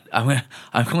that. I'm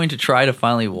going to try to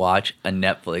finally watch a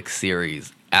Netflix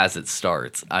series as it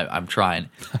starts. I'm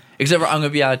trying, except for I'm going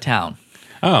to be out of town.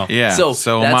 Oh, yeah. So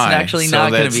that's actually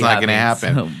not going to be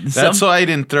happen. That's why I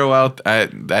didn't throw out. I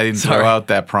didn't throw out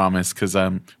that promise because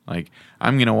I'm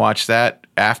going to watch that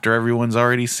after everyone's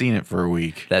already seen it for a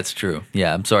week. That's true.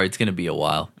 Yeah, I'm sorry. It's going to be a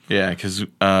while. Yeah, because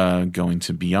going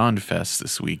to Beyond Fest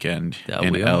this weekend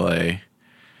in LA.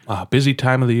 Wow, busy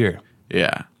time of the year.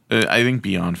 Yeah. I think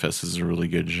Beyond Fest is a really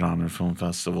good genre film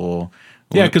festival.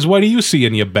 Yeah, because what are you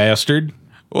seeing, you bastard?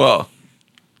 Well,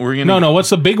 we're going to... No, what's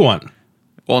the big one?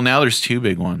 Well, now there's two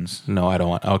big ones. No, I don't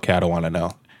want... Okay, I don't want to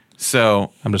know.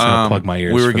 So I'm just gonna plug my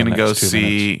ears We were for the going to go next 2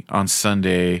 see on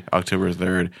Sunday, October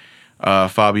 3rd,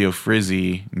 Fabio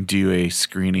Frizzi do a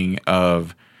screening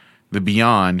of The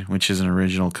Beyond, which is an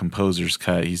original composer's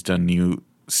cut. He's done new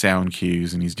sound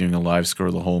cues, and he's doing a live score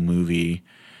of the whole movie,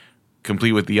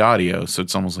 complete with the audio. So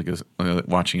it's almost like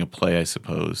watching a play, I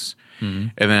suppose. Mm-hmm.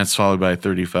 And then it's followed by a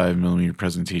 35mm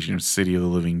presentation of City of the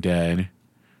Living Dead,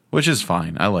 which is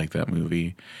fine. I like that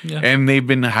movie. Yeah. And they've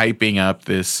been hyping up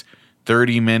this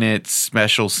 30-minute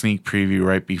special sneak preview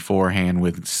right beforehand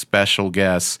with special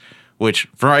guests, which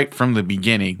right from the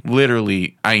beginning,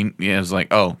 literally, I was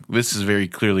like, oh, this is very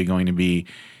clearly going to be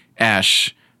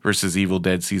Ash versus Evil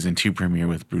Dead Season 2 premiere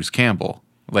with Bruce Campbell.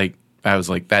 Like, I was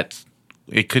like,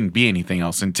 it couldn't be anything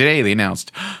else. And today they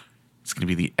announced it's going to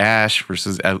be the Ash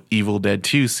versus Evil Dead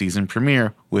 2 season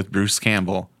premiere with Bruce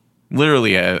Campbell.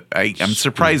 Literally, I'm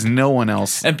surprised no one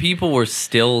else. And people were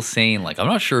still saying, like, I'm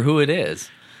not sure who it is.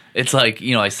 It's like,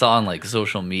 I saw on like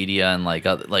social media and like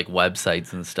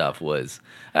websites and stuff was,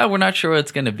 we're not sure what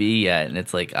it's going to be yet. And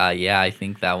it's like, yeah, I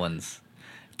think that one's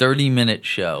 30-minute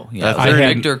show.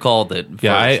 Victor called it. First.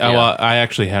 I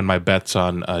actually had my bets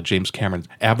on James Cameron's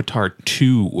Avatar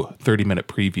 2 30-minute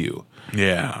preview.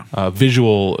 Yeah.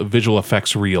 Visual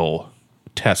effects reel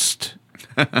test.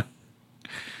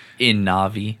 In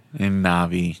Navi.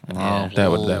 Oh,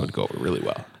 that would go really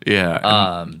well.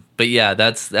 Yeah. But yeah,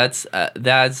 that's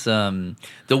the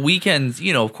weekends.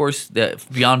 Of course, the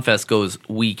Beyond Fest goes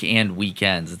week and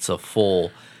weekends. It's a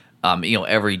full,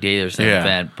 every day there's an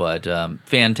event. But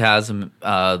Phantasm,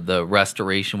 the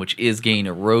restoration, which is getting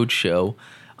a road show.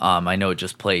 I know it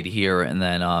just played here, and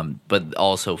then but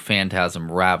also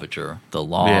Phantasm Ravager, the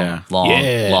long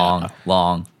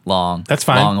That's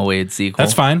fine. long-awaited sequel.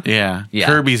 That's fine. Yeah.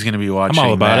 Kirby's going to be watching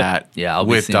all about that. Yeah, I'll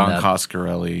be with seeing Don that.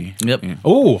 Coscarelli. Yep. Yeah.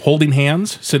 Oh, holding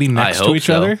hands, sitting next to each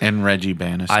other, and Reggie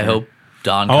Bannister. I hope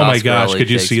Don. Oh my gosh! Coscarelli Could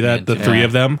you takes see me that? into The three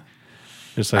of them.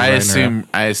 Just like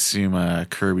I assume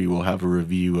Kirby will have a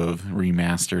review of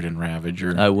Remastered and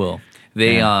Ravager. I will.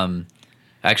 They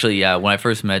actually, yeah. When I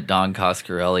first met Don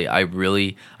Coscarelli,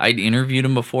 I'd interviewed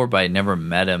him before, but I never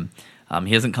met him.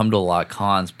 He hasn't come to a lot of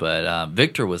cons, but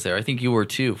Victor was there. I think you were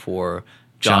too for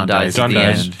John Dies at the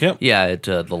End. Yep. Yeah, at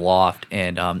the Loft,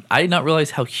 and I did not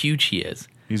realize how huge he is.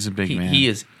 He's a big man. He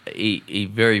is a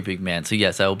very big man. So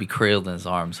yes, I will be cradled in his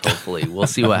arms. Hopefully, we'll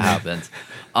see what happens.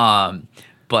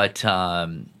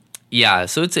 Yeah.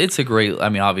 So it's a great. I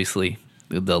mean, obviously,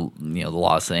 the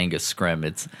Los Angeles Scrim.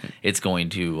 It's going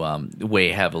to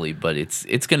weigh heavily, but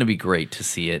it's going to be great to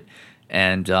see it.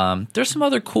 And there's some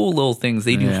other cool little things.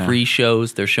 They do free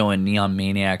shows. They're showing Neon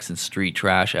Maniacs and Street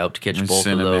Trash. Out to catch both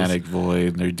of those. Cinematic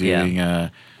Void. They're doing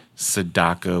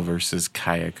Sadako versus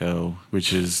Kayako,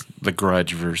 which is The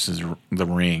Grudge versus The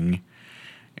Ring.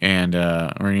 And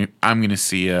I'm going to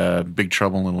see Big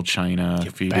Trouble in Little China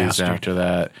a few days after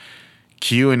that.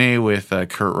 Q&A with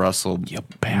Kurt Russell,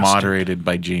 moderated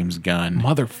by James Gunn,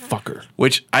 motherfucker.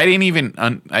 Which I didn't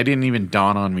even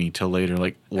dawn on me till later.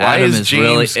 Like, why Adam's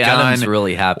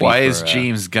really happy? Why is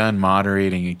James Gunn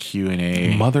moderating a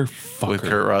Q&A, motherfucker, with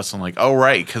Kurt Russell? I'm like, oh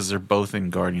right, because they're both in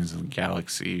Guardians of the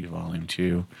Galaxy Volume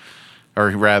 2, or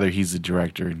rather, he's the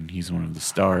director and he's one of the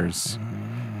stars.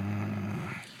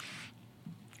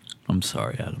 I'm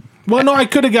sorry, Adam. Well, no, I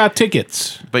could have got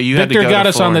tickets, but you Victor had to go got to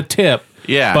us on the tip.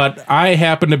 Yeah. But I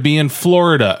happened to be in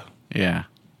Florida. Yeah.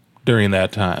 During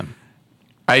that time.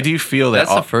 I do feel that.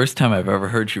 That's the first time I've ever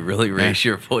heard you really raise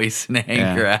your voice in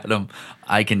anger, Adam.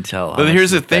 I can tell. But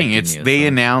here's the thing. They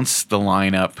announced the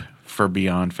lineup for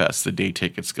Beyond Fest the day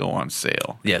tickets go on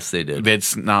sale. Yes, they did.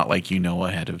 It's not like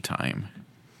ahead of time.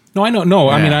 No, I know. No,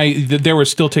 I mean, there were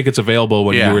still tickets available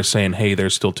when you were saying, hey,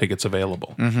 there's still tickets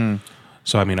available. Mm-hmm.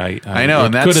 So, I mean, I know,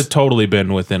 and could have totally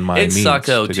been within my means. It sucked,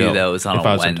 though, too, that it was on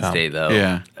a Wednesday, though.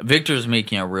 Yeah. Victor's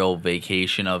making a real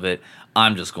vacation of it.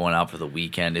 I'm just going out for the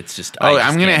weekend. It's just...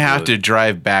 I'm going to have to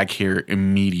drive back here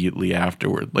immediately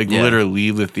afterward. Like, literally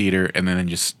leave the theater and then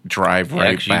just drive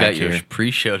right back here. You got your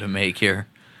pre-show to make here.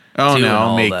 Oh, no,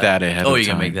 I'll make that ahead of time. Oh, you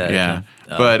can make that ahead.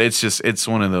 Yeah. But it's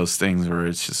one of those things where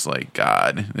it's just like,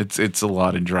 God, it's a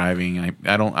lot of driving.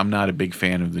 I'm not a big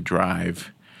fan of the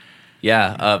drive.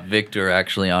 Yeah, Victor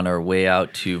actually on our way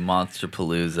out to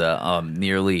Monsterpalooza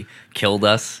nearly killed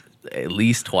us at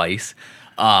least twice.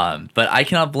 But I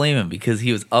cannot blame him because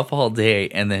he was up all day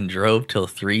and then drove till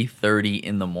 3:30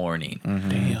 in the morning. Mm-hmm.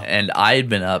 Damn. And I had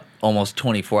been up almost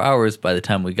 24 hours by the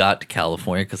time we got to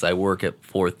California because I work at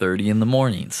 4:30 in the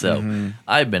morning. So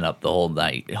I've been up the whole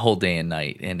day and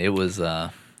night, and it was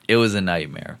a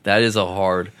nightmare. That is a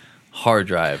hard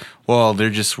drive. Well, there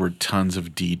just were tons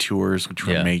of detours, which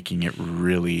were making it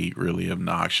really, really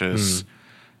obnoxious.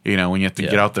 When you have to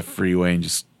get out the freeway and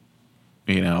just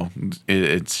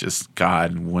it's just,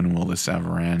 God, when will this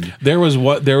ever end? There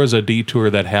was a detour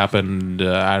that happened,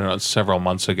 I don't know, several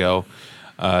months ago.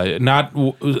 Not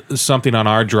something on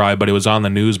our drive, but it was on the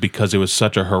news because it was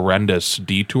such a horrendous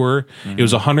detour. Mm-hmm. It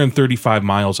was 135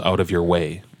 miles out of your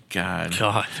way.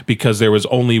 God. Because there was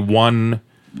only one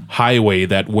highway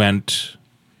that went,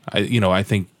 I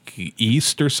think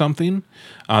east or something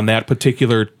on that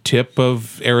particular tip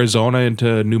of Arizona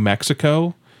into New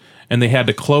Mexico. And they had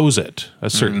to close it, a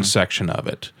certain section of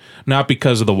it, not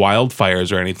because of the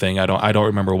wildfires or anything. I don't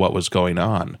remember what was going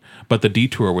on, but the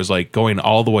detour was like going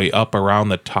all the way up around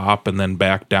the top and then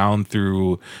back down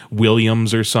through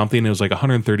Williams or something. It was like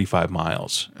 135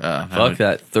 miles. Fuck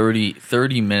that.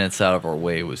 30 minutes out of our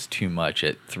way was too much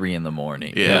at 3 a.m.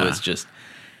 Yeah. It was just,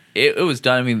 it was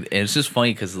done. I mean, it's just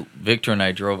funny because Victor and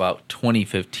I drove out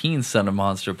 2015 Son of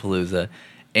Monsterpalooza,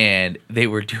 and they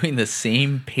were doing the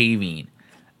same paving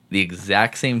the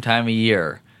exact same time of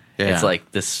year. Yeah. It's like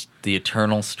the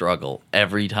eternal struggle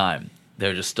every time.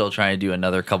 They're just still trying to do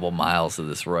another couple miles of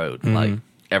this road, like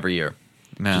every year.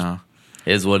 No, just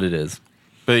is what it is.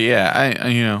 But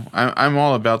yeah, I'm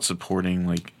all about supporting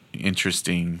like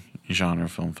interesting genre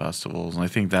film festivals, and I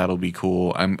think that'll be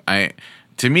cool.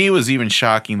 To me, it was even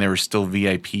shocking there were still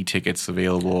VIP tickets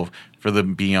available for the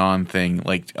Beyond thing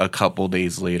like a couple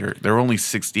days later. There were only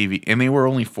 60, and they were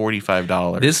only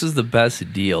 $45. This is the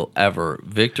best deal ever.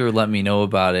 Victor let me know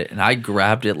about it, and I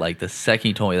grabbed it like the second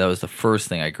he told me. That was the first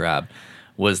thing I grabbed,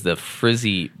 was the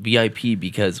Frizzy VIP,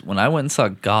 because when I went and saw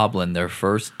Goblin, their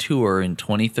first tour in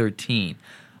 2013,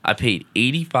 I paid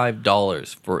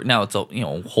 $85 for, now it's a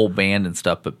whole band and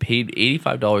stuff, but paid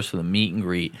 $85 for the meet and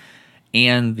greet.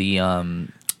 And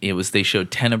they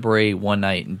showed Tenebrae one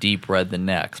night and Deep Red the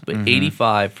next, but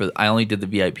 $85 for, I only did the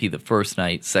VIP the first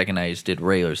night. Second night I just did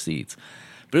regular seats,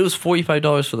 but it was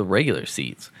 $45 for the regular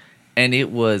seats, and it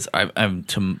was, I'm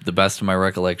to the best of my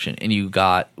recollection. And you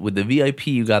got, with the VIP,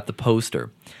 you got the poster.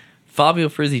 Fabio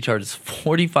Frizzi charges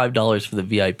 $45 for the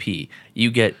VIP.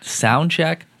 You get sound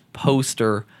check,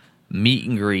 poster, meet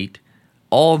and greet,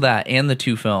 all that, and the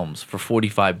 2 films for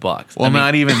 $45. Well,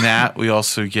 not even that. We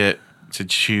also get to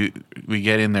choose. We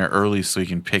get in there early so we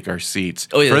can pick our seats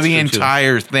for the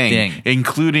entire thing,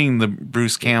 including the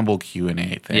Bruce Campbell Q&A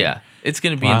thing. Yeah, it's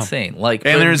going to be insane. And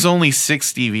there's only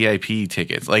 60 VIP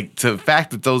tickets. Like, to the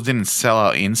fact that those didn't sell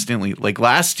out instantly. Like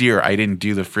last year, I didn't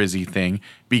do the Frizzy thing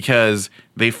because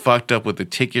they fucked up with the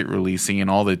ticket releasing, and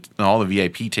all the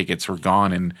VIP tickets were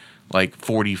gone in like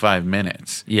 45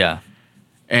 minutes. Yeah.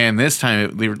 And this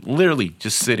time, they were literally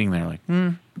just sitting there like,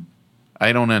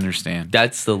 I don't understand.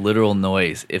 That's the literal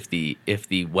noise. If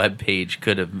the web page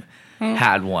could have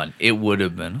had one, it would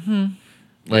have been.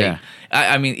 Yeah.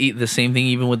 I mean, the same thing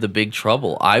even with the Big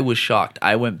Trouble. I was shocked.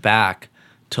 I went back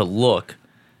to look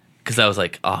because I was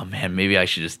like, oh man, maybe I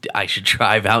should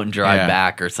drive out and drive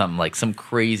back or something, like some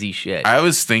crazy shit. I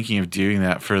was thinking of doing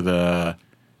that for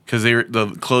because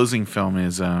the closing film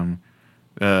is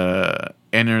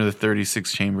Enter the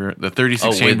 36th Chamber, the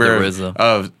 36th Chamber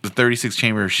of the 36th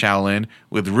Chamber of Shaolin,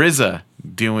 with RZA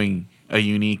doing a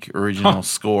unique original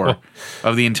score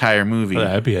of the entire movie. Well,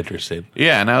 that'd be interesting.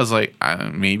 Yeah, and I was like,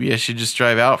 maybe I should just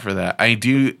drive out for that. I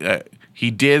do.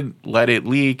 He did let it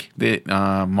leak that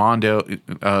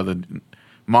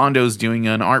Mondo's doing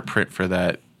an art print for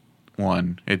that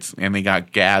one. And they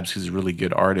got Gabs, who's a really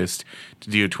good artist, to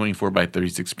do a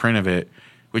 24x36 print of it,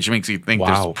 which makes you think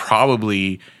there's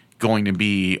probably going to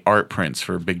be art prints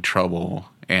for Big Trouble.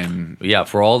 And yeah,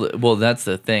 for all that's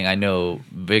the thing. I know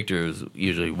Victor's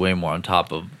usually way more on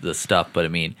top of the stuff, but I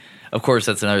mean, of course,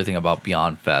 that's another thing about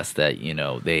Beyond Fest, that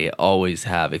they always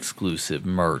have exclusive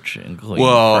merch, including.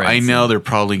 Well, I know they're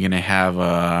probably going to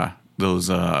have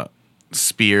those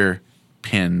spear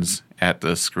pins at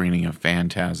the screening of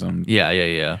Phantasm.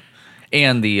 Yeah.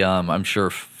 And the I'm sure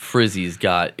Frizzy's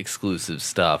got exclusive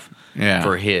stuff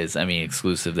for his. I mean,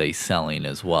 exclusive that he's selling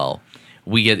as well.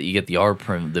 You get the art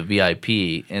print, the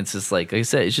VIP, and it's just like I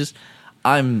said, it's just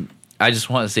I just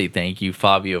want to say thank you,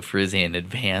 Fabio Frizzi, in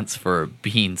advance for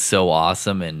being so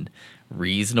awesome and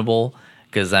reasonable.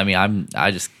 Because I mean,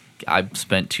 I've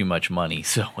spent too much money,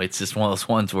 so it's just one of those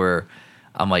ones where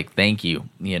I'm like, thank you,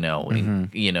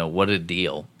 and, what a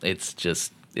deal.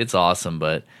 It's awesome.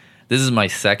 But this is my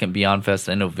second Beyond Fest.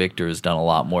 I know Victor has done a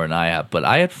lot more than I have, but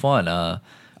I had fun. A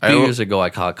few years ago,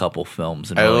 I caught a couple films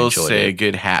and really enjoyed it. I will say a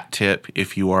good hat tip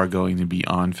if you are going to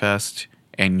Beyond Fest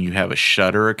and you have a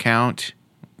Shudder account,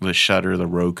 the Shudder, the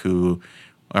Roku,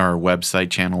 or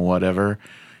website channel, whatever,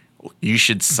 you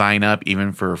should sign up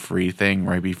even for a free thing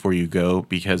right before you go,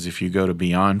 because if you go to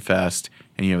Beyond Fest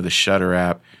and you have the Shudder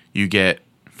app, you get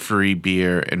free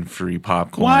beer and free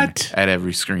popcorn at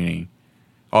every screening.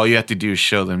 All you have to do is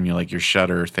show them your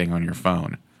Shudder thing on your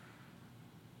phone.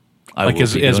 Like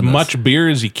as much beer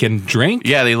as you can drink?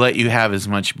 Yeah, they let you have as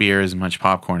much beer, as much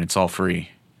popcorn. It's all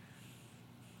free.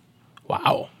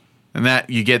 Wow. And that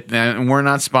you get, and we're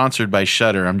not sponsored by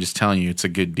Shudder. I'm just telling you, it's a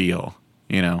good deal.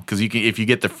 Because if you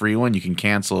get the free one, you can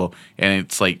cancel, and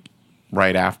it's like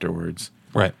right afterwards.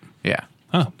 Right. Yeah.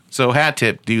 Oh, So hat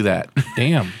tip, do that.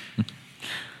 damn.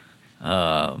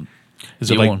 Is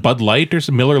it like Bud Light or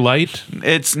some Miller Lite?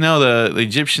 It's the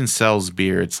Egyptian sells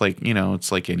beer. It's like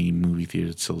it's like any movie theater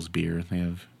that sells beer. They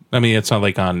have. I mean, it's not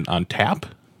like on tap.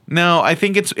 No, I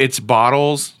think it's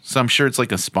bottles. So I'm sure it's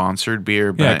like a sponsored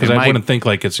beer. But Yeah, because I wouldn't think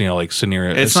like it's like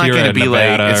Sierra. It's not going to be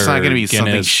Nevada like it's not going to be or something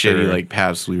Guinness shitty or like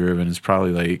Pabst Blue Ribbon. It's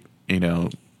probably like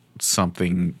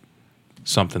something.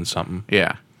 something.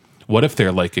 Yeah. What if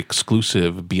they're like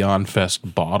exclusive Beyond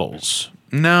Fest bottles?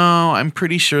 No, I'm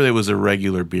pretty sure there was a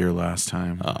regular beer last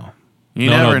time. Oh, You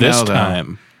never this know, though.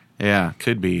 time. Yeah,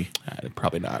 could be.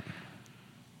 Probably not.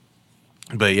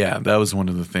 But yeah, that was one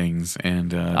of the things.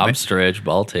 And I'm stretch,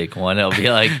 but I'll take one. It'll be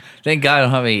like, thank God I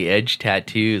don't have any edge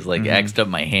tattoos, like X'd up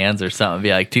my hands or something. I'll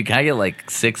be like, dude, can I get like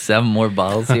 6, 7 more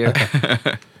bottles here?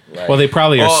 Well, they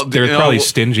probably are. They're probably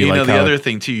stingy. You know, like the how, other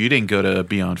thing too, you didn't go to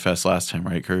Beyond Fest last time,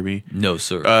 right, Kirby? No,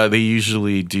 sir. They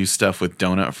usually do stuff with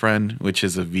Donut Friend, which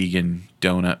is a vegan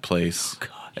donut place. God.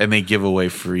 And they give away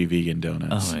free vegan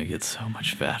donuts. I'm going to get so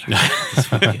much fatter.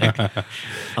 This weekend.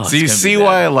 So you see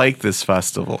why I like this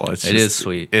festival. It is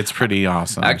sweet. It's pretty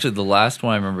awesome. Actually, the last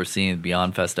one I remember seeing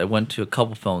Beyond Fest, I went to a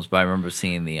couple films, but I remember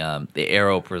seeing the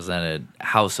Arrow presented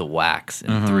House of Wax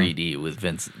in 3D with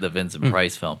the Vincent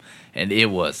Price film, and it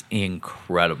was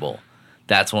incredible.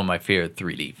 That's one of my favorite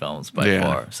 3D films by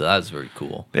far. So that was very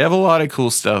cool. They have a lot of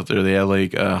cool stuff there. They have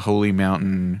like Holy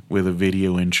Mountain with a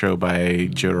video intro by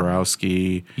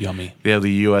Jodorowsky. Yummy. They have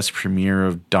the U.S. premiere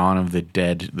of Dawn of the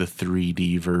Dead, the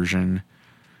 3D version,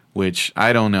 which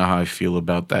I don't know how I feel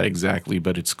about that exactly,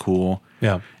 but it's cool.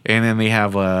 Yeah. And then they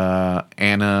have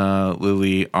Anna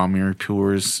Lily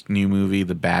Amirpour's new movie,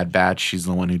 The Bad Batch. She's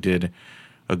the one who did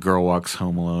A Girl Walks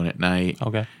Home Alone at Night.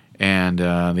 Okay. And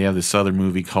they have this other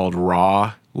movie called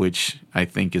Raw, which I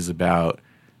think is about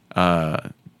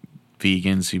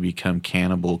vegans who become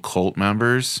cannibal cult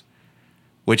members,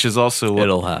 which is also...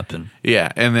 It'll happen.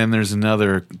 Yeah, and then there's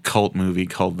another cult movie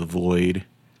called The Void.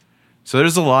 So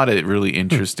there's a lot of really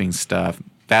interesting stuff.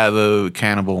 The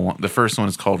cannibal one, the first one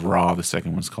is called Raw, the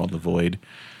second one's called The Void.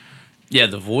 Yeah,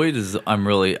 The Void is...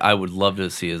 I would love to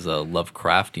see as a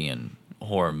Lovecraftian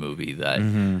horror movie that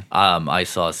I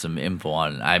saw some info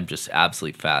on, and I'm just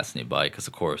absolutely fascinated by it because,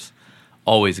 of course,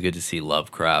 always good to see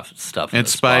Lovecraft stuff.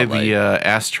 It's by the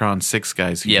Astron 6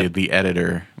 guys who did The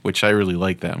Editor, which I really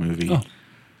like that movie. Oh.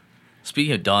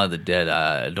 Speaking of Dawn of the Dead,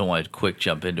 I don't want to quick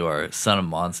jump into our Son of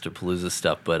Monsterpalooza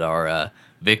stuff, but our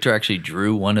Victor actually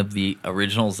drew one of the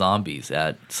original zombies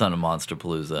at Son of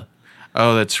Monsterpalooza.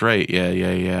 Oh, that's right.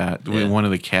 Yeah. One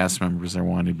of the cast members there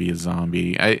wanted to be a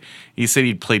zombie. He said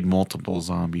he'd played multiple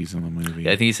zombies in the movie.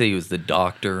 Yeah, I think he said he was the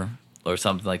doctor or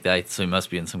something like that, so he must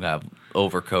be in some kind of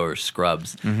overcoat or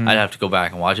scrubs. I'd have to go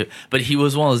back and watch it. But he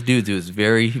was one of those dudes who was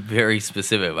very, very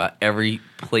specific about every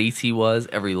place he was,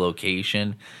 every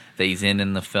location that he's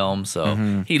in the film.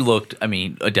 So he looked,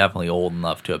 definitely old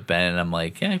enough to have been. And I'm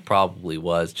like, yeah, he probably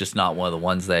was. Just not one of the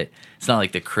ones that, it's not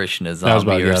like the Krishna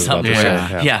zombie or something.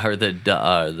 Or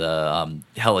the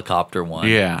helicopter one.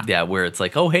 Yeah, where it's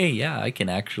like, oh, hey, yeah, I can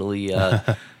actually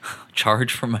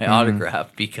charge for my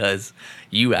autograph because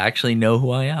you actually know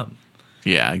who I am.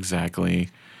 Yeah, exactly.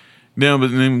 No, but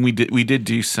then we did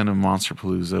do Son of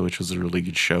Monsterpalooza, which was a really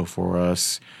good show for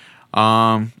us.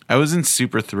 I wasn't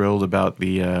super thrilled about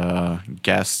the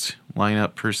guest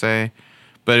lineup per se,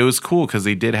 but it was cool because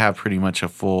they did have pretty much a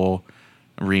full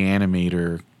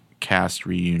Reanimator cast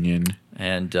reunion.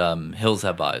 And Hills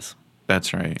Have Eyes.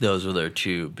 That's right. Those were their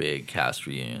two big cast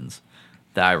reunions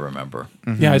that I remember.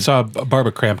 Yeah, I saw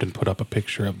Barbara Crampton put up a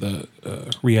picture of the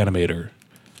Reanimator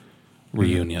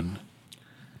reunion.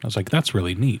 I was like, that's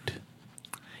really neat.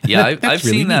 Yeah, I've really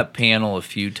seen neat. that panel a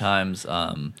few times.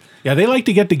 Yeah, they like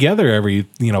to get together every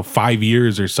 5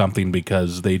 years or something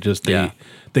because they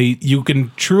you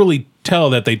can truly tell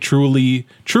that they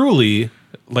truly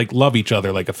like love each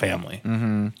other like a family.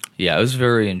 Yeah, it was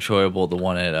very enjoyable. The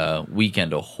one at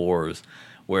Weekend of Horrors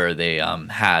where they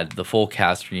had the full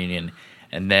cast reunion,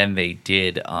 and then they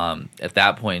did at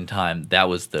that point in time that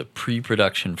was the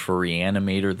pre-production for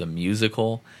Reanimator the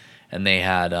musical, and they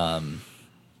had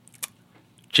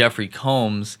Jeffrey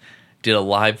Combs did a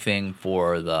live thing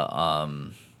for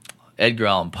the Edgar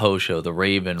Allan Poe show, the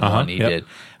Raven one he did.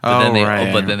 But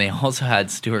then they also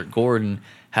had Stuart Gordon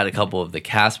had a couple of the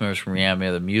cast members from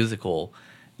Reanimator the musical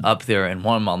up there, and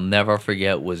one of them I'll never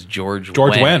forget was George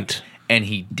Wendt. And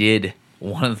he did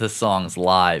one of the songs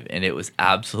live, and it was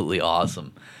absolutely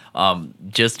awesome.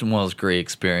 Just one of those great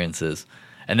experiences.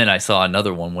 And then I saw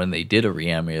another one when they did a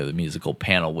reammy of the musical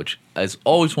Panel, which is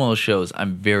always one of those shows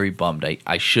I'm very bummed.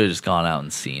 I should have just gone out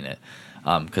and seen it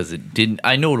because it didn't.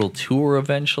 I know it'll tour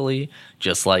eventually,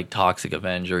 just like Toxic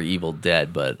Avenger, Evil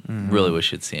Dead, but really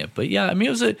wish I'd seen it. But yeah, I mean,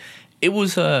 it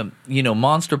was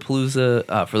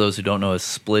Monsterpalooza. For those who don't know, is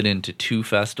split into two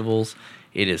festivals.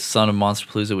 It is Son of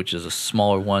Monsterpalooza, which is a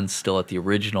smaller one, still at the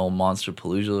original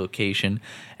Monsterpalooza location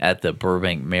at the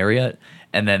Burbank Marriott,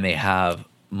 and then they have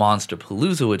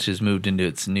Monsterpalooza, which has moved into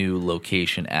its new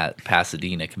location at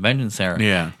Pasadena Convention Center.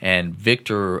 Yeah. And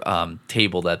Victor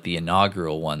tabled at the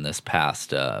inaugural one this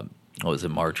past,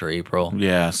 March or April?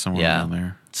 Yeah, somewhere down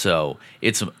there. So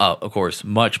it's, of course,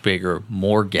 much bigger,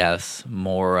 more guests,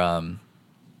 more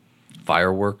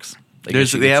fireworks.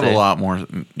 They have a lot more,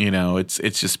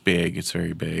 it's just big. It's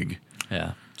very big.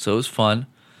 Yeah. So it was fun.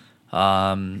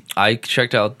 I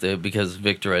checked out because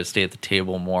Victor had stayed at the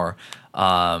table more.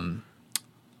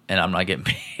 And I'm not getting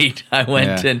paid. I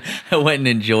went and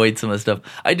enjoyed some of the stuff.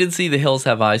 I did see the Hills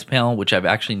Have Eyes panel, which I've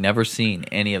actually never seen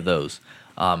any of those.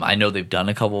 I know they've done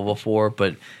a couple before,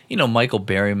 but Michael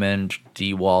Berryman,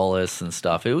 Dee Wallace, and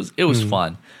stuff. It was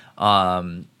fun.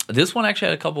 This one actually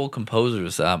had a couple of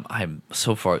composers. I'm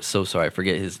so sorry, I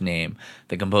forget his name.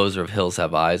 The composer of Hills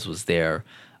Have Eyes was there.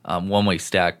 One Way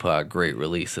Stack put out a great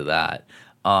release of that.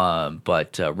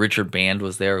 But Richard Band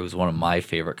was there, who's one of my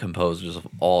favorite composers of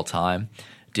all time.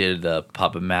 Did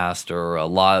Puppet Master,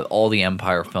 all the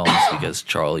Empire films because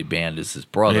Charlie Band is his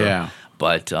brother. Yeah.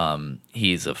 But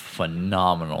he's a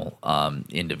phenomenal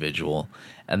individual.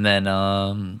 And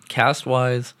then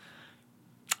cast-wise,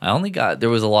 there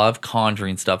was a lot of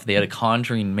Conjuring stuff. They had a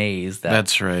Conjuring maze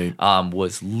that's right.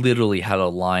 Was literally had a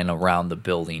line around the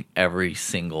building every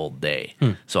single day.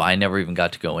 So I never even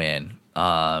got to go in.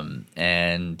 And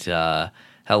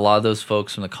had a lot of those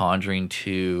folks from The Conjuring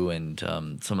 2 and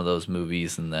some of those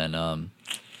movies. And then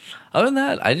other than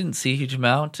that, I didn't see a huge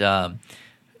amount.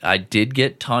 I did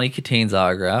get Tawny Kitane's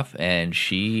autograph, and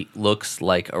she looks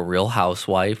like a real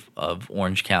housewife of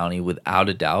Orange County without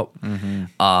a doubt.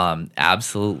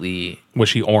 Absolutely. Was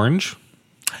she orange?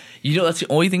 That's the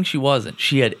only thing she wasn't.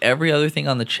 She had every other thing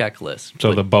on the checklist.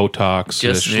 So the Botox,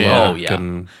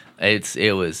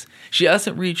 It was. She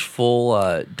hasn't reached full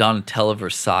Donatella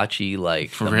Versace really?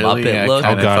 Muppet look.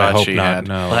 Oh God, I hope she not. had.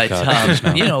 No, But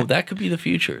God, that could be the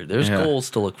future. There's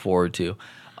goals to look forward to.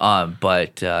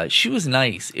 But she was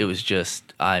nice. It was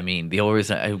just, the only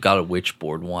reason I got a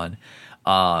Witchboard one,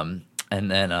 and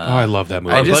then I love that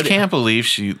movie. I just can't believe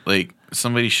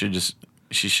somebody should have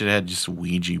had just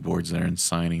Ouija boards there and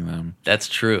signing them. That's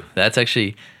true. That's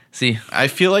actually. See, I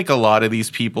feel like a lot of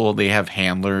these people, they have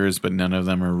handlers, but none of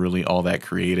them are really all that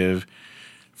creative.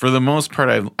 For the most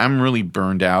part, I'm really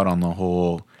burned out on the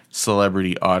whole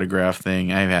celebrity autograph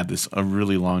thing. I've had a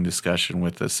really long discussion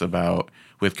with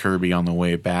Kirby on the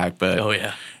way back.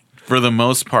 But for the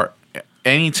most part,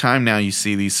 anytime now you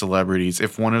see these celebrities,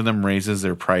 if one of them raises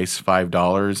their price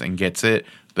 $5 and gets it,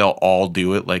 they'll all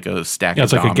do it like a stack of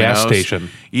dominoes. It's like a gas station.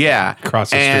 Yeah.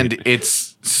 Across the street. And it's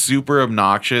super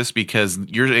obnoxious because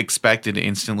you're expected to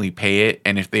instantly pay it.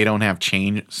 And if they don't have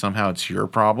change, somehow it's your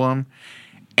problem.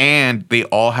 And they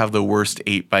all have the worst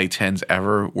 8x10s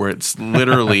ever where it's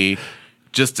literally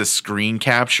just a screen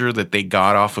capture that they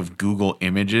got off of Google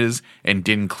Images and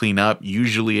didn't clean up.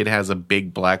 Usually it has a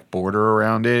big black border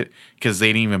around it because they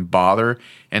didn't even bother.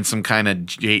 And some kind of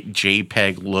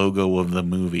JPEG logo of the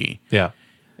movie. Yeah.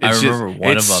 I remember one of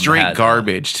them. It's straight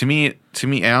garbage. To me,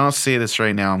 and I'll say this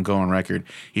right now, I'm going on record.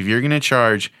 If you're going to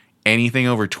charge anything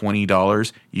over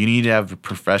 $20, you need to have a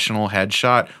professional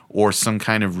headshot or some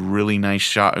kind of really nice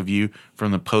shot of you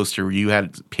from the poster where you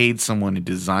had paid someone to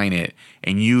design it,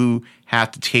 and you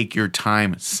have to take your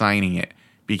time signing it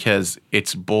because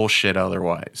it's bullshit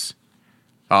otherwise.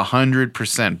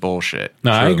 100% bullshit.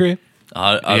 No, I agree.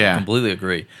 I completely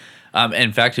agree.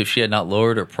 In fact, if she had not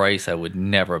lowered her price, I would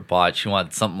never have bought. She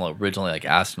wanted something originally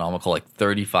astronomical, like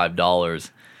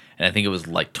 $35, and I think it was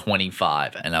like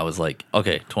 $25. And I was like,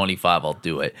 okay, $25, I'll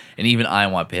do it. And even I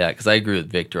want to pay that because I agree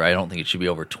with Victor. I don't think it should be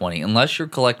over $20 unless you're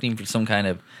collecting for some kind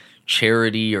of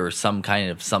charity or some kind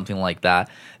of something like that.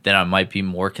 Then I might be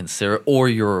more considerate. Or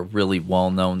you're a really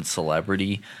well-known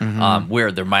celebrity where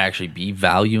there might actually be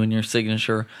value in your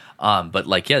signature.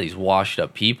 But these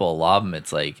washed-up people, a lot of them,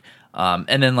 it's like.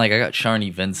 And then I got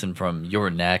Sharni Vincent from You're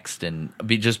Next, and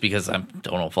just because I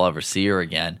don't know if I'll ever see her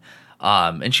again.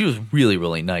 And she was really,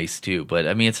 really nice too. But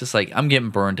it's just I'm getting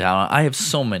burned out. I have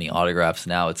so many autographs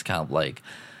now. It's kind of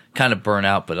kind of burn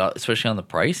out, but especially on the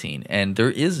pricing. And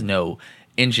there is no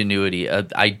ingenuity.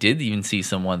 I did even see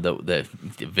someone that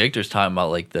Victor's talking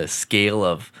about, like the scale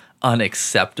of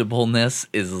unacceptableness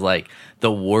is like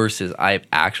the worst is I've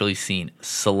actually seen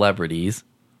celebrities,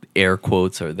 air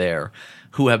quotes are there,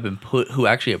 who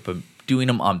actually have been doing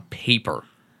them on paper,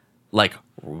 like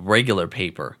regular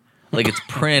paper. Like it's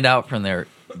printed out from their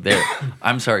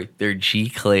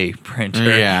G-Clay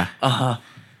printer. Yeah.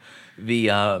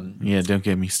 Don't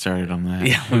get me started on that.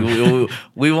 Yeah,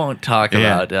 we won't talk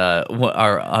about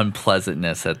our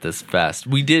unpleasantness at this fest.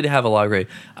 We did have a lot of great.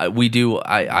 I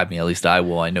mean, at least I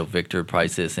will. I know Victor probably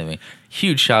said the same thing.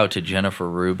 Huge shout out to Jennifer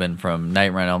Rubin from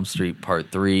Nightmare on Elm Street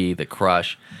Part 3, The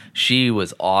Crush. She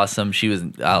was awesome. She was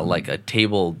like a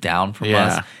table down from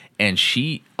us. And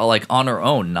she, like on her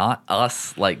own, not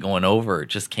us, like going over,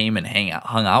 just came and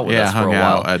hung out with us for a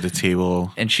while. Hung out at the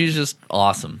table. And she's just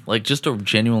awesome. Like just a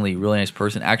genuinely really nice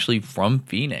person, actually from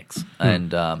Phoenix,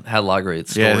 and had a lot of great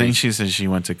stories. Yeah, I think she said she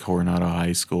went to Coronado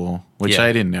High School, which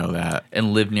I didn't know that.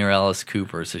 And lived near Alice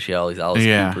Cooper, so she had all these Alice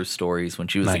Cooper stories when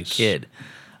she was a kid.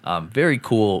 Very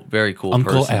cool Uncle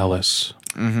person. Alice.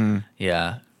 Mm-hmm.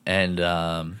 Yeah, and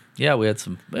we had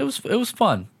some. It was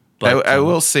fun. But I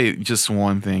will say just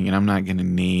one thing, and I'm not going to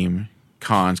name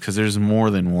cons because there's more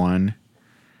than one.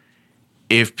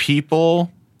 If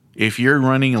you're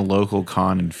running a local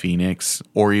con in Phoenix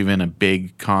or even a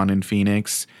big con in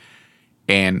Phoenix,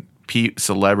 and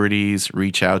celebrities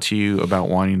reach out to you about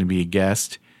wanting to be a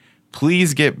guest,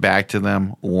 please get back to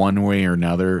them one way or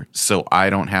another so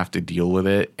I don't have to deal with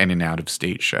it in an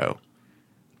out-of-state show.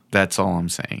 That's all I'm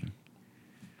saying.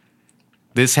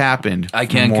 This happened. I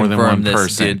can more than confirm one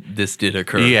person. This did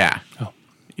occur. Yeah. Oh.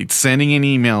 Sending an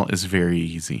email is very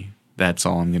easy. That's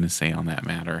all I'm going to say on that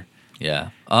matter.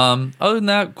 Yeah. Other than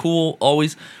that, cool.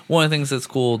 Always one of the things that's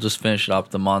cool. Just finish it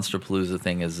up. The Monsterpalooza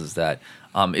thing is that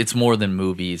it's more than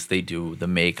movies. They do the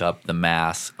makeup, the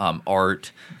masks,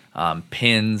 art,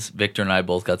 pins. Victor and I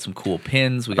both got some cool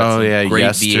pins. We got some great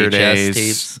VHS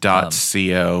tapes.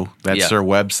 .co. That's their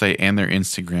website and their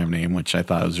Instagram name, which I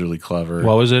thought was really clever.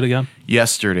 What was it again?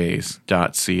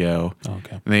 Yesterdays.co. Oh,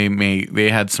 okay. They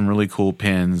had some really cool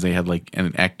pins. They had like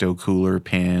an Ecto Cooler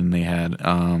pin. They had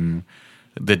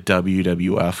the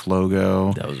WWF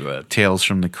logo. That was right. Tales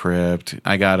from the Crypt.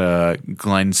 I got a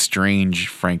Glenn Strange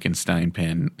Frankenstein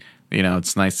pin. You know,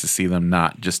 it's nice to see them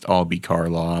not just all be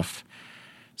Karloff.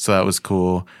 So that was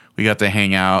cool. We got to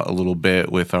hang out a little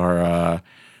bit with our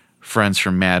friends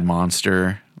from Mad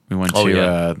Monster. We went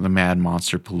to the Mad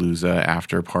Monster Palooza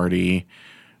after party,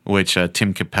 which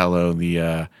Tim Capello,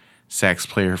 the sax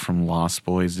player from Lost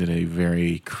Boys, did a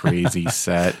very crazy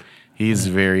set. He's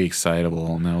very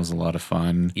excitable, and that was a lot of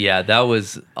fun. Yeah, that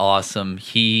was awesome.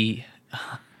 Victor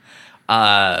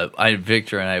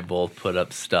and I both put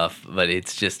up stuff, but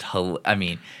it's just,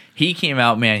 he came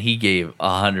out, man, he gave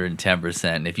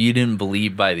 110%. If you didn't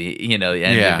believe by the end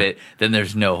of it, then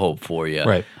there's no hope for you.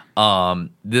 Right.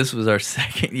 This was our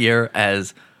second year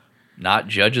as not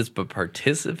judges, but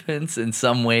participants in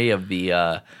some way of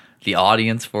the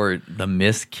audience for the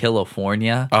Miss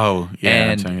California. Oh,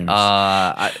 yeah.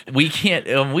 And we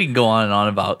can go on and on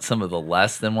about some of the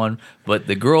less than one, but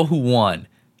the girl who won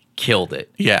killed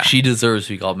it. Yeah. She deserves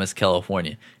to be called Miss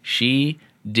California. She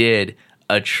did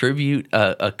a tribute,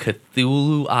 a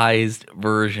Cthulhu-ized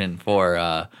version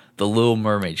for The Little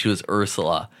Mermaid. She was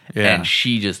Ursula, and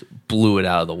she just blew it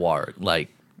out of the water. Like,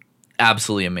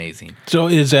 absolutely amazing. So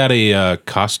is that a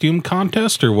costume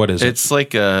contest, or what is it? It's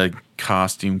like a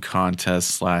costume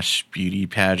contest / beauty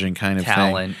pageant kind of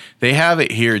Talent. thing. They have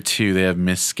it here, too. They have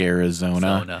Miss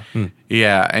Arizona.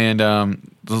 Yeah, and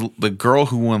the girl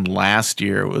who won last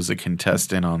year was a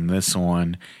contestant on this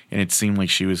one, and it seemed like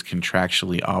she was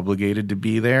contractually obligated to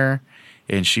be there,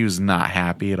 and she was not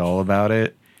happy at all about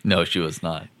it. No, she was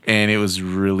not. And it was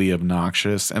really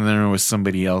obnoxious. And then there was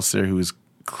somebody else there who was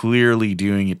clearly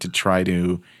doing it to try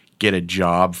to get a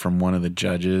job from one of the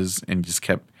judges and just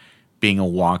kept being a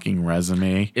walking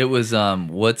resume. It was,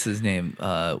 what's his name?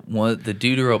 The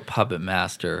dude who wrote Puppet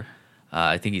Master.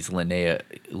 I think he's Linnea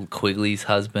Quigley's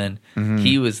husband. Mm-hmm.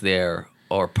 He was there,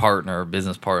 or partner,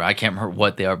 business partner. I can't remember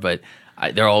what they are, but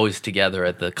they're always together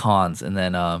at the cons. And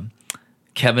then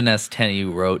Kevin S. Tenney,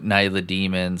 who wrote Night of the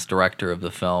Demons, director of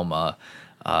the film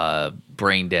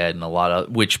Brain Dead and a lot of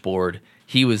Witchboard.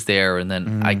 He was there, and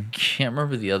then I can't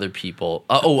remember the other people.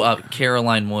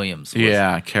 Caroline Williams.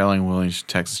 Caroline Williams,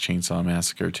 Texas Chainsaw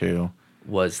Massacre too.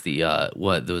 Was there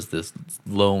was this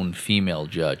lone female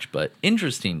judge, but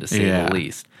interesting to say the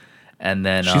least. And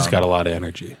then she's got a lot of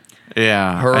energy.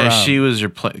 Yeah, she was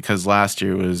because last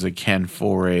year it was Ken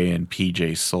Foray and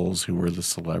PJ Souls who were the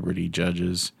celebrity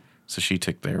judges. so she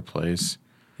took their place.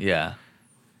 Yeah.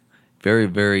 Very,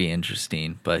 very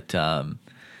interesting. But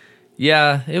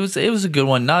yeah, it was a good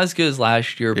one. Not as good as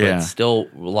last year, but still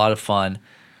a lot of fun.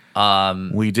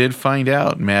 We did find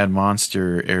out Mad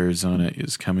Monster Arizona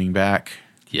is coming back.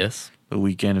 Yes. The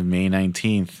weekend of May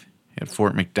 19th at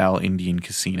Fort McDowell Indian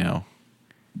Casino.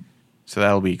 So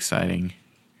that'll be exciting.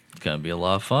 It's going to be a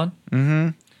lot of fun. Mm-hmm.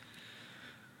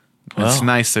 It's Well.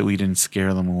 nice that we didn't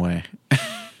scare them away.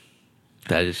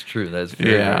 That is true. That's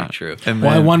very, very true. And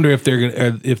Well, I then wonder if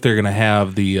they're gonna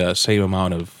have the same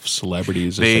amount of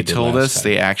celebrities. As they did told last us time.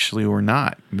 they actually were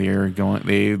not. They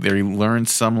learned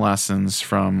some lessons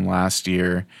from last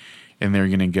year, and they're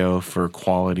going to go for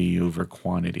quality over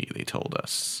quantity. They told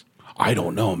us. I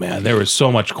don't know, man. There was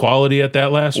so much quality at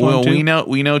that last Well, one too.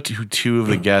 we know who two of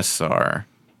the guests are,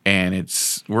 and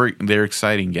they're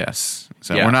exciting guests.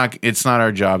 So Yeah. it's not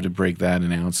our job to break that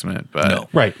announcement, but No.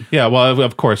 Right. Yeah. Well,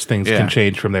 of course, things Yeah. can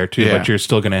change from there too, Yeah. but you're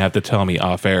still going to have to tell me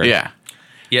off air. yeah.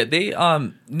 Yeah, they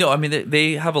no, I mean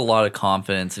they have a lot of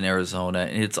confidence in Arizona,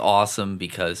 and it's awesome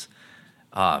because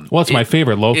Well, it's my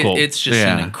favorite local. It's just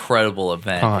an Yeah. incredible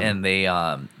event, Con. and they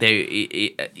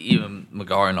even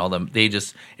McGar and all them, they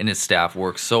just and his staff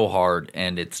work so hard,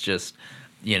 and it's just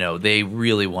they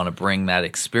really want to bring that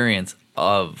experience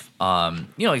of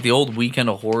like the old Weekend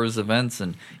of Horrors events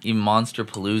and even Monster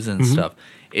Palooza and stuff.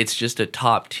 It's just a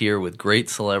top tier with great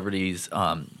celebrities,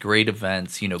 great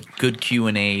events, good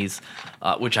Q&As,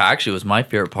 which actually was my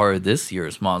favorite part of this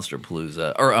year's Monster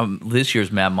Palooza, or this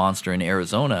year's Mad Monster in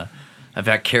Arizona. In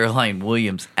fact, Caroline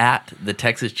Williams at the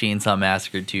Texas Chainsaw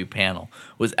Massacre 2 panel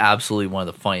was absolutely one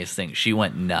of the funniest things. She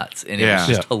went nuts, and it was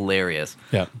just hilarious.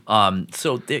 Yeah.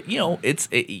 So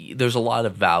there's a lot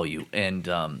of value and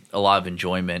a lot of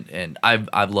enjoyment, and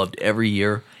I've loved every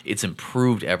year. It's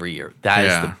improved every year. That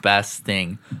is the best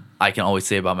thing I can always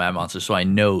say about Mad Monster. So I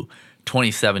know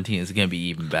 2017 is going to be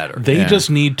even better. They just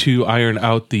need to iron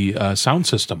out the sound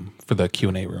system for the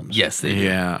Q&A rooms. Yes, they do.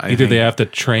 Yeah. Either they have to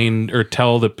train or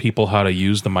tell the people how to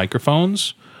use the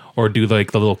microphones, or do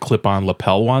like the little clip-on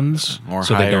lapel ones, or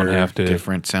so hire they don't have to.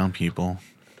 different sound people.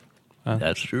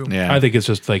 That's true. Yeah. I think it's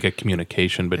just like a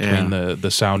communication between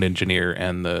the sound engineer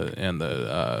and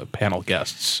the panel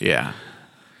guests. Yeah.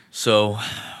 So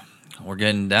we're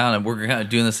getting down, and we're kind of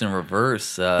doing this in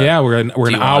reverse. Yeah, we're an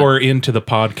you hour into the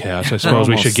podcast. I suppose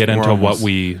we should get We're into almost-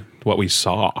 what we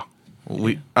saw.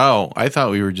 I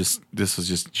thought this was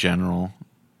just general.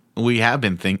 We have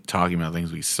been talking about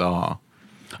things we saw.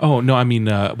 Oh no, I mean,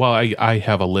 well, I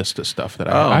have a list of stuff that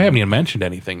I haven't even mentioned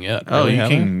anything yet. Oh, really, you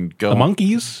have I? can go- The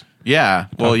monkeys. Yeah.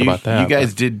 Well, you about that,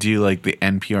 guys did do like the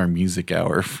NPR music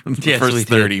hour for the Yes, we first did.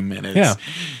 30 minutes. Yeah.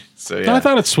 So No, I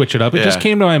thought I'd switch it up. It just Yeah.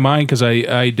 came to my mind because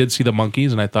I did see the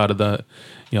monkeys and I thought of the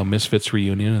Misfits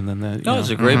reunion, and then that. No, it's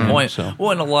a great point. So.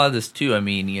 Well, and a lot of this too. I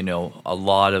mean, a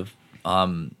lot of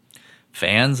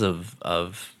fans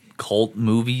of cult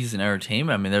movies and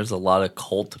entertainment. I mean, there's a lot of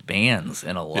cult bands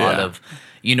and a lot Yeah. of,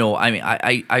 I mean,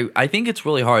 I think it's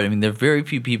really hard. I mean, there are very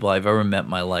few people I've ever met in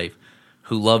my life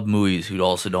who love movies who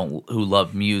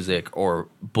love music or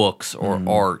books or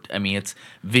art. I mean, it's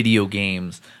video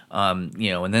games, and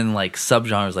then like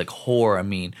subgenres like horror. I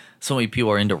mean, so many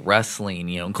people are into wrestling,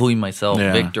 including myself,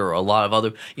 Yeah. Victor, a lot of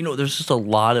other, there's just a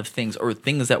lot of things or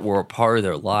things that were a part of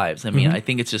their lives. I mean, I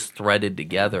think it's just threaded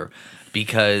together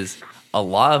because a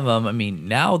lot of them, I mean,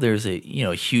 now there's a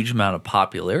huge amount of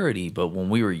popularity, but when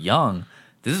we were young,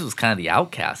 this was kind of the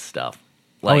outcast stuff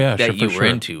that you were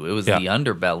into. It was the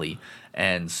underbelly.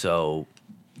 And so,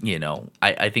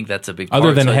 I think that's a big part.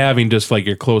 Other than So, having just like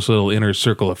your close little inner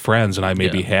circle of friends, and I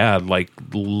maybe Yeah. had like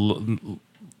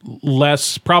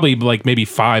less, probably like maybe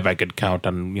 5 I could count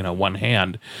on one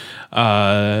hand.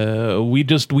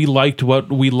 We liked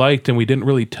what we liked, and we didn't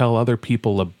really tell other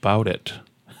people about it.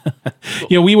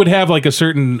 We would have like a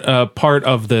certain part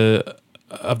of the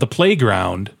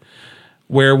playground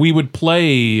where we would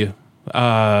play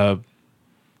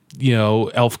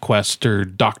ElfQuest or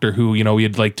Doctor Who.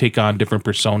 We'd like take on different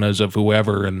personas of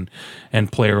whoever and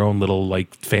play our own little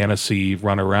like fantasy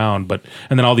run around.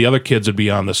 And then all the other kids would be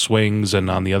on the swings and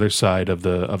on the other side of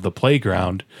the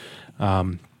playground.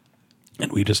 And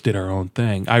we just did our own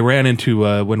thing. I ran into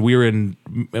when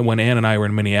Ann and I were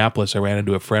in Minneapolis, I ran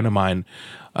into a friend of mine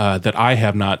that I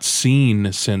have not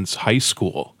seen since high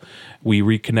school. We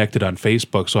reconnected on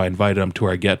Facebook, so I invited him to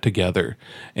our get together,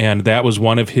 and that was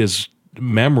one of his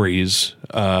memories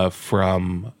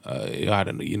from I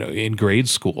don't know, in grade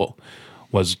school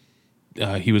was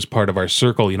he was part of our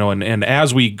circle, and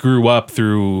as we grew up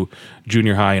through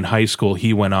junior high and high school,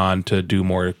 he went on to do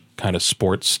more kind of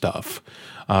sports stuff.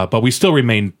 but we still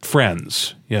remained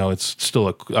friends. You know, it's still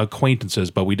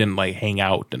acquaintances, but we didn't like hang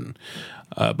out. And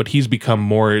but he's become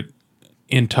more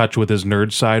in touch with his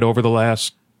nerd side over the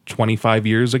last 25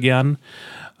 years again,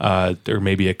 or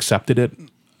maybe accepted it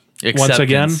once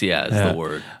again. Yeah, is the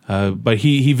word. But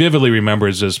he vividly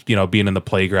remembers just, you know, being in the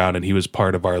playground, and he was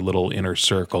part of our little inner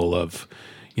circle of,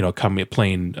 you know,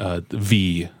 playing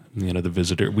V, you know, the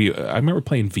Visitor. I remember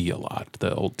playing V a lot,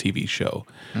 the old TV show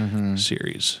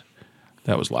series.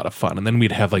 That was a lot of fun. And then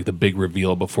we'd have like the big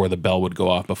reveal before the bell would go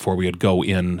off, before we would go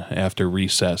in after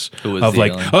recess, of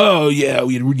like, oh yeah,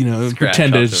 we'd, you know,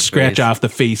 pretend to scratch off the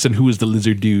face and who was the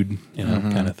lizard dude, you know,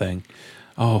 kind of thing.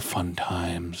 Oh, fun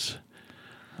times.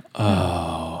 Do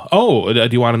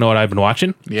you want to know what I've been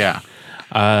watching? Yeah.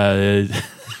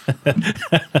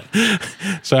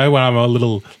 So I went on a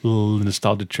little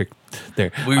nostalgia trick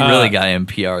there. We really got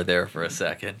NPR there for a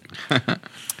second.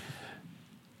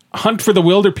 Hunt for the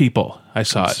Wilder People. I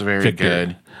saw That's it. very Victor.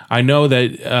 good. I know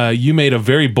that you made a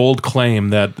very bold claim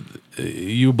that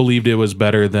you believed it was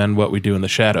better than What We Do in the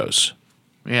Shadows.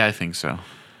 Yeah, I think so.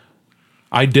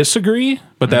 I disagree,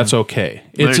 but that's okay.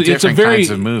 It's a very kinds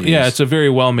of movies. Yeah, it's a very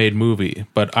well made movie,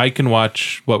 but I can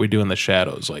watch What We Do in the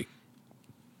Shadows like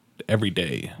every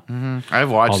day.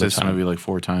 I've watched All the this time. movie like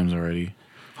 4 times already.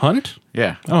 Hunt?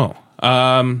 Yeah. Oh,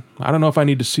 I don't know if I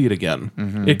need to see it again.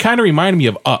 It kind of reminded me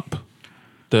of Up,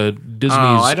 the Disney's.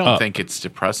 Oh, I don't Up. think it's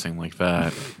depressing like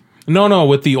that. No,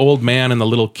 with the old man and the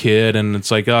little kid, and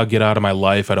it's like, oh, get out of my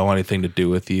life. I don't want anything to do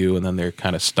with you. And then they're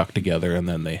kind of stuck together, and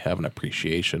then they have an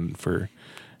appreciation for,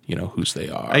 you know, whose they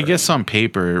are. I guess on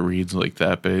paper it reads like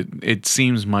that, but it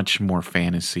seems much more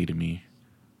fantasy to me.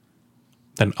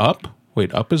 Then Up?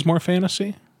 Wait, Up is more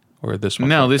fantasy? Or this one?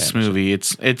 No, this movie,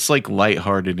 it's like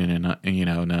lighthearted in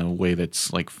a way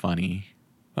that's like funny.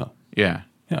 Oh. Yeah.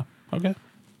 Yeah. Okay.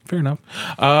 Fair enough.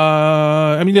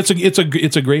 I mean, it's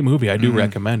a great movie. I do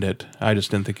recommend it. I just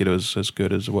didn't think it was as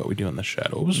good as What We Do in the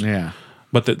Shadows. Yeah.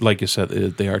 But like you said,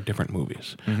 they are different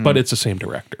movies. But it's the same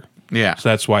director. Yeah. So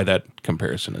that's why that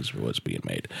comparison was being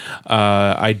made.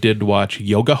 I did watch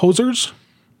Yoga Hosers.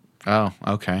 Oh,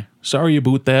 okay. Sorry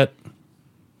about that.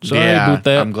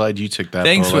 I'm glad you took that.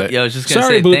 Thanks bullet. for. Yeah, I was just gonna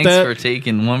Sorry say about thanks that. for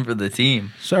taking one for the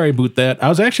team. Sorry about that. I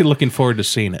was actually looking forward to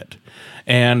seeing it.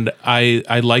 And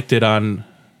I liked it on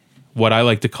what I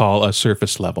like to call a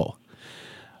surface level.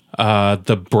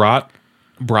 The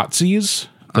Bratzis,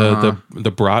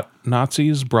 the Brat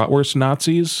Nazis, Bratwurst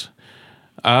Nazis,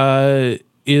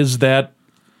 is that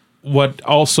what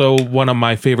also one of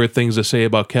my favorite things to say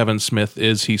about Kevin Smith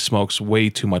is he smokes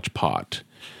way too much pot.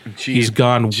 He's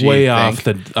gone way off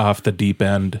the deep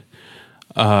end.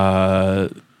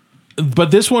 But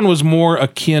this one was more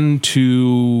akin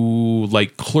to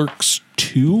like Clerks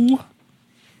 2,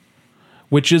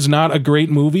 which is not a great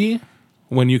movie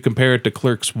when you compare it to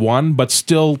Clerks 1, but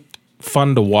still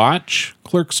fun to watch.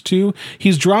 Clerks 2,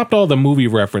 he's dropped all the movie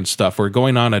reference stuff. We're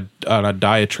going on a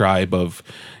diatribe of,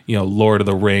 you know, Lord of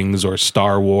the Rings or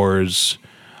Star Wars.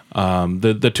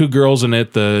 The two girls in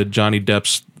it, the Johnny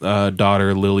Depp's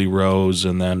daughter Lily Rose,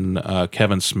 and then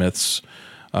Kevin Smith's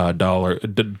dollar.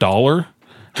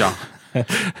 John.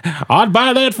 I'd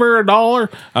buy that for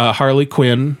 $1. Harley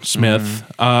Quinn Smith.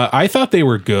 I thought they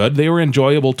were good. They were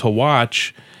enjoyable to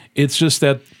watch. It's just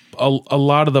that a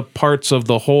lot of the parts of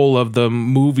the whole of the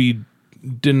movie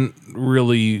didn't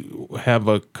really have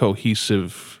a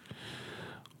cohesive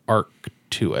arc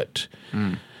to it.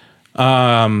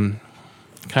 Kind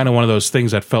of one of those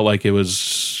things that felt like it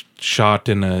was shot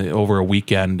over a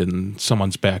weekend in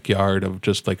someone's backyard of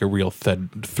just like a real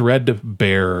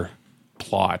threadbare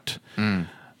plot,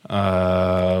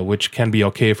 which can be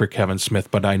okay for Kevin Smith,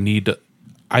 but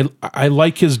I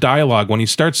like his dialogue when it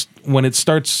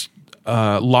starts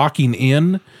locking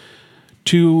in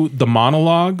to the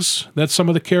monologues that some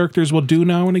of the characters will do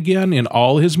now and again in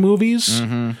all his movies.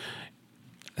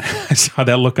 I saw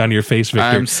that look on your face, Victor.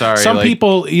 I'm sorry. Some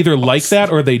people either like that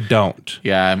or they don't.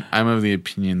 Yeah, I'm of the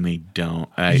opinion they don't.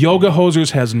 Yoga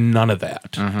Hosers has none of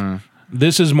that.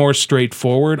 This is more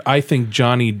straightforward. I think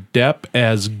Johnny Depp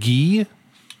as Guy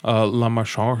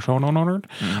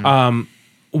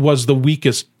was the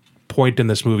weakest point in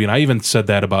this movie, and I even said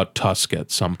that about Tusk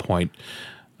at some point.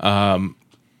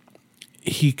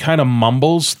 He kind of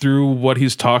mumbles through what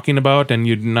he's talking about, and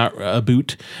you're not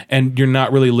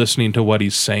not really listening to what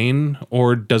he's saying,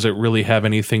 or does it really have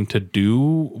anything to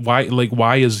do?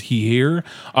 Why is he here?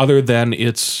 Other than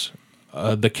it's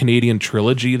the Canadian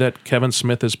trilogy that Kevin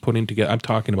Smith is putting together. I'm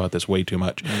talking about this way too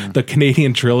much. The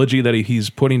Canadian trilogy that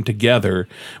he's putting together,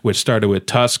 which started with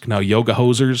Tusk, now Yoga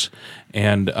Hosers,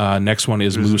 and next one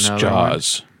is Moose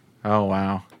Jaws. Oh,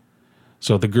 wow.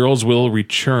 So the girls will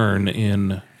return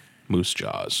in Moose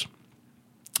Jaws.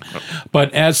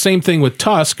 But as same thing with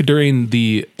Tusk, during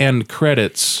the end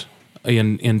credits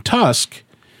in Tusk,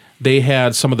 they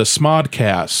had some of the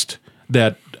Smodcast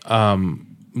that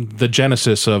the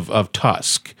genesis of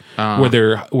Tusk,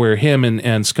 where him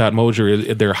and Scott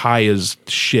Mosier, they're high as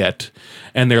shit,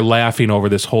 and they're laughing over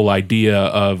this whole idea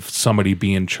of somebody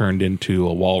being turned into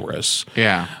a walrus.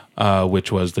 Yeah.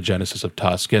 Which was the genesis of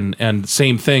Tusk. And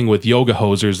same thing with Yoga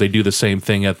Hosers. They do the same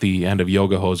thing at the end of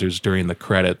Yoga Hosers during the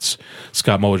credits.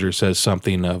 Scott Mosier says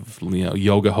something of,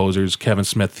 Yoga Hosers. Kevin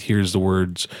Smith hears the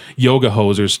words Yoga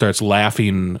Hosers, starts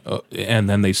laughing, and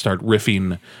then they start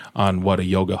riffing on what a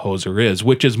Yoga Hoser is,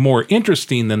 which is more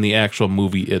interesting than the actual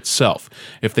movie itself.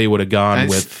 If they would have gone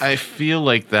with... I feel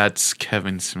like that's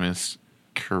Kevin Smith's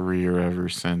career ever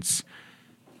since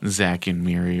Zack and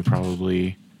Miri,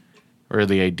 probably... Or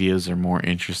the ideas are more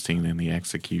interesting than the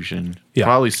execution. Yeah.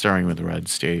 Probably starting with Red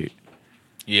State.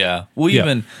 Yeah. Well,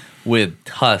 even with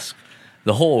Tusk,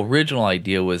 the whole original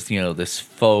idea was, this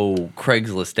faux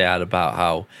Craigslist ad about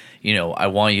how, I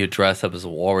want you to dress up as a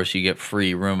walrus. You get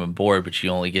free room and board, but you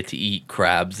only get to eat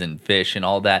crabs and fish and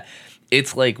all that.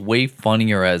 It's like way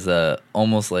funnier as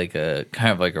almost like a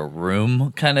kind of like a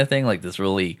Room kind of thing, like this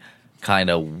really kind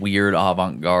of weird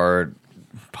avant-garde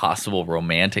possible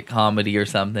romantic comedy or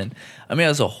something. I mean,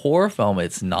 as a horror film,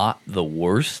 it's not the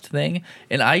worst thing.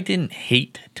 And I didn't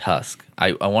hate Tusk.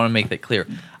 I want to make that clear.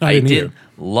 I didn't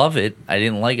love it. I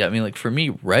didn't like it. I mean, like, for me,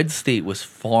 Red State was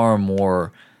far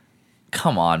more...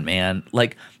 Come on, man.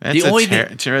 Like, Red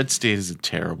State is a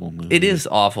terrible movie. It is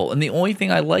awful. And the only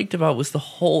thing I liked about it was the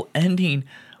whole ending,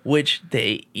 which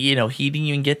they, he didn't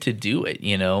even get to do it,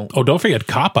 Oh, don't forget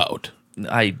Cop Out.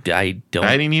 I don't.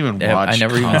 I didn't even watch. I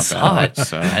never even saw it,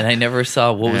 so. And I never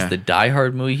saw what was the Die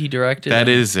Hard movie he directed. That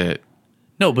is it.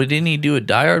 No, but didn't he do a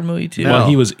Die Hard movie too? Well,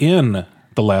 he was in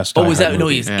the last. Die was Hard that? No,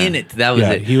 movie. he was in it. That was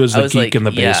it. He was the geek in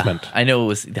the basement. I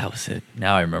know that was it.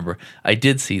 Now I remember. I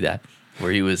did see that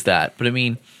where he was that. But I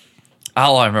mean,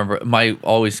 all I remember, my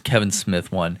always Kevin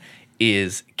Smith one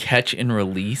is Catch and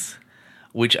Release,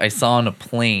 which I saw on a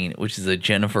plane, which is a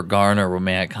Jennifer Garner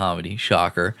romantic comedy.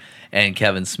 Shocker. And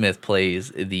Kevin Smith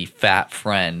plays the fat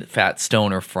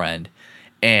stoner friend.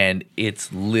 And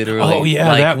it's literally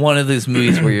one of those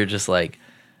movies where you're just like,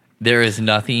 there is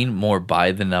nothing more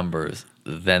by the numbers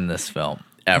than this film,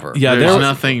 ever. Yeah, there's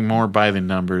nothing more by the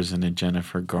numbers than a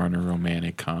Jennifer Garner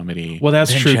romantic comedy. Well,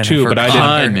 that's true, Jennifer too, but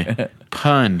I didn't...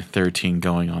 Pun 13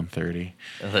 going on 30.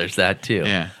 There's that, too.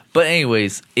 Yeah. But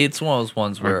anyways, it's one of those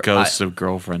ones where ghosts of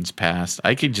girlfriends past.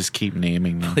 I could just keep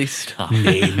naming them. Please stop.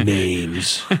 Name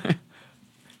names.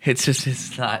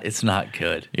 It's not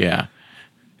good. Yeah.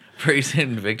 Pretty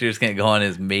soon Victor's gonna go on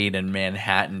his Made in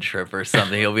Manhattan trip or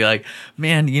something. He'll be like,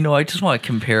 man, I just want to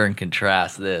compare and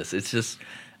contrast this. It's just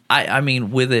I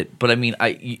mean with it, but I mean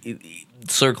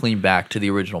circling back to the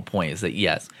original point is that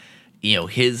yes,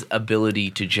 his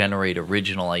ability to generate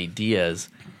original ideas,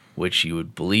 which you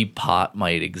would believe pot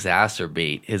might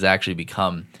exacerbate, has actually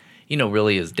become,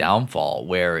 really his downfall,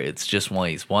 where it's just one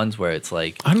of these ones where it's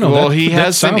like... I don't know. Well, he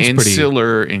has an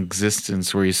insular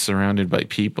existence where he's surrounded by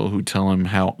people who tell him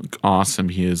how awesome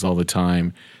he is all the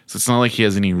time. So it's not like he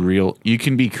has any real... You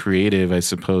can be creative, I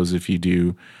suppose, if you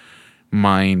do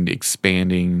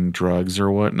mind-expanding drugs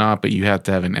or whatnot, but you have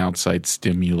to have an outside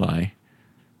stimuli.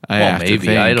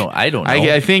 Maybe. I don't know.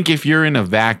 I think if you're in a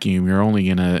vacuum, you're only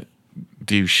going to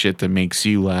do shit that makes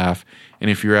you laugh. And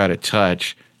if you're out of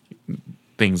touch,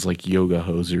 things like Yoga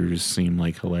Hosers seem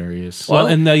like hilarious. Well,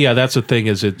 and that's the thing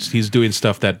is he's doing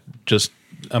stuff that just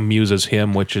amuses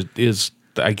him, which is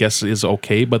I guess is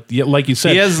okay. But like you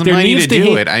said, he has the money to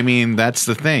do it. I mean, that's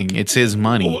the thing. It's his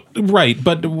money. Right.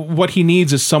 But what he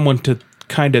needs is someone to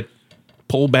kind of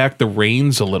pull back the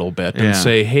reins a little bit and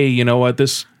say, hey, you know what,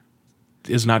 this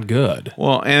is not good.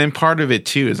 Well, and part of it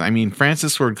too is, I mean,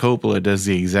 Francis Ford Coppola does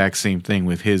the exact same thing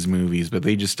with his movies, but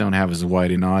they just don't have as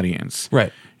wide an audience.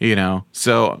 Right.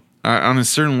 So on a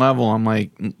certain level, I'm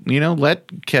like,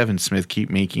 let Kevin Smith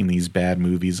keep making these bad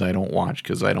movies I don't watch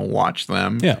because I don't watch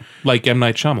them. Yeah, like M.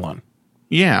 Night Shyamalan.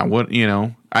 Yeah,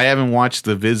 I haven't watched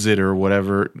The Visit or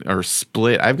whatever, or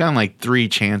Split. I've gotten like 3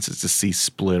 chances to see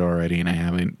Split already, and I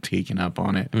haven't taken up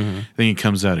on it. Mm-hmm. I think it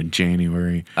comes out in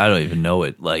January. I don't even know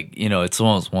it. Like, it's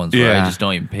one of those ones where I just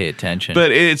don't even pay attention.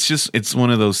 But it's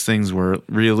one of those things where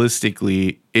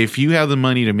realistically, if you have the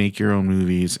money to make your own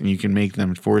movies and you can make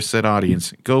them for a set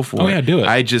audience, go for it. Oh, yeah, do it.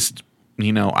 I just,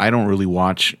 I don't really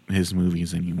watch his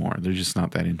movies anymore. They're just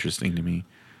not that interesting to me.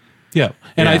 Yeah.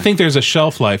 And Yeah. I think there's a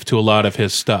shelf life to a lot of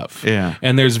his stuff. Yeah.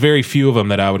 And there's very few of them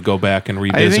that I would go back and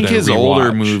revisit. I think and his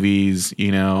older rewatch, movies,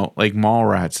 like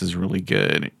Mallrats is really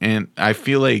good. And I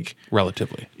feel like,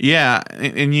 relatively. yeah,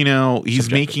 and he's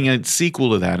making a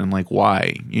sequel to that, and like,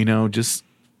 why? Just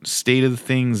state of the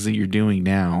things that you're doing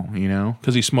now,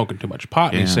 Because he's smoking too much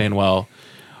pot, and he's Yeah. saying, well,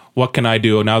 what can I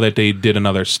do now that they did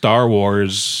another Star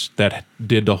Wars that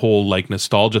did the whole like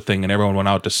nostalgia thing and everyone went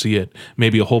out to see it?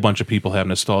 Maybe a whole bunch of people have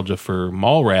nostalgia for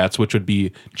Mallrats, which would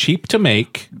be cheap to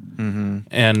make. Mm-hmm.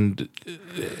 And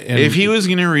if he was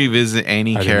going to revisit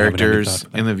any I didn't have any characters thought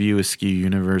of that. in the View Askew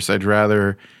universe, I'd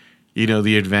rather,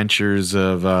 the adventures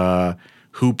of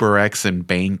Hooper X and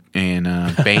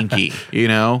Banky,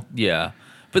 Yeah,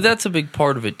 but that's a big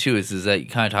part of it too. Is that you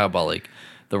kind of talk about like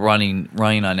the running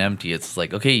on empty. It's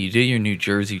like, okay, you did your New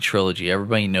Jersey trilogy.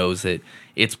 Everybody knows it.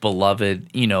 It's beloved.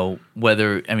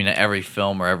 Whether every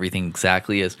film or everything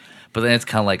exactly is. But then it's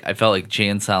kind of like I felt like Jay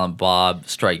and Silent Bob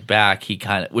Strike Back.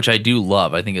 Which I do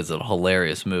love. I think it's a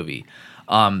hilarious movie.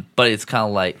 But it's kind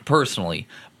of like personally.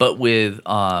 But with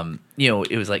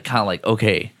it was like kind of like,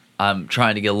 okay, I'm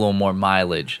trying to get a little more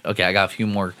mileage. Okay, I got a few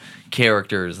more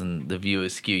characters in the View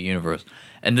Askew universe.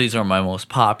 And these are my most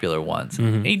popular ones.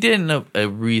 Mm-hmm. And he did it in a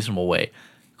reasonable way.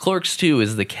 Clerks 2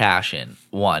 is the cash-in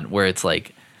one, where it's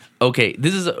like, okay,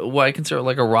 this is what I consider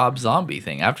like a Rob Zombie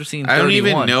thing. After seeing 31, I don't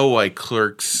even know why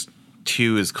Clerks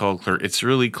 2 is called Clerks. It's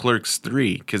really Clerks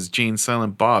 3 because Jane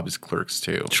Silent Bob is Clerks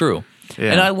 2. True.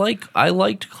 Yeah. And I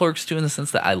liked Clerks 2 in the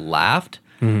sense that I laughed.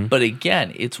 Mm-hmm. But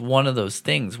again, it's one of those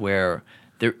things where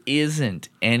there isn't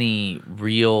any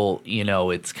real,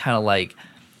 it's kind of like,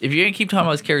 if you're going to keep talking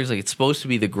about his characters, like it's supposed to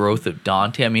be the growth of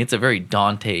Dante. I mean, it's a very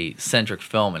Dante-centric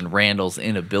film and Randall's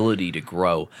inability to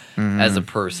grow as a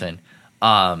person.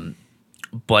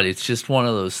 But it's just one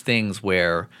of those things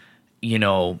where,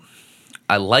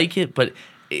 I like it. But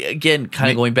again, kind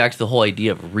of going back to the whole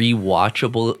idea of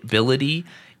rewatchability,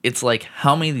 it's like,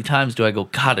 how many times do I go,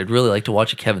 God, I'd really like to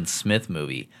watch a Kevin Smith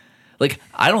movie? Like,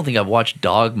 I don't think I've watched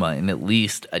Dogma in at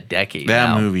least a decade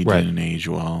now. That movie Right. didn't age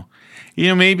well.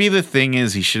 Maybe the thing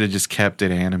is he should have just kept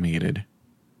it animated.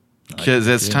 Because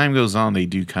as time goes on, they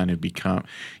do kind of become.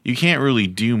 You can't really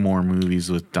do more movies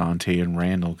with Dante and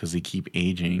Randall because they keep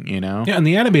aging, Yeah, and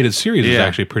the animated series is Yeah.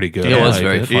 actually pretty good. It I was liked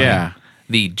very it. funny. Yeah.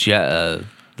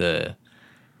 The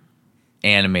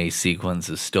anime sequence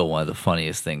is still one of the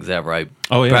funniest things ever. I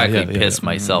Oh, yeah, practically yeah, yeah. pissed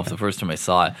myself the first time I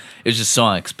saw it. It was just so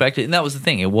unexpected, and that was the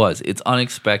thing. It's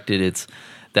unexpected. It's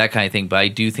that kind of thing. But I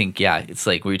do think, yeah, it's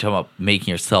like when you're talking about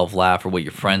making yourself laugh or what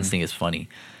your friends think is funny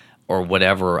or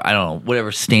whatever. I don't know,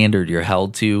 whatever standard you're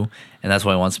held to, and that's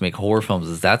why I want to make horror films.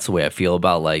 Is that's the way I feel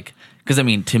about because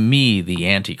to me the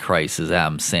Antichrist is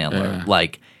Adam Sandler. Yeah.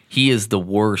 Like he is the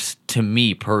worst to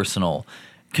me personal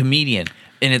comedian.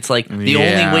 And it's like the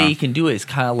Yeah. only way he can do it is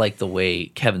kind of like the way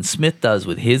Kevin Smith does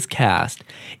with his cast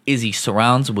is he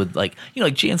surrounds with like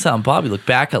Jay and Silent Bob. You look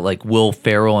back at like Will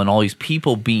Ferrell and all these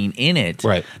people being in it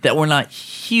Right. that were not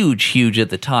huge at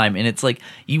the time. And it's like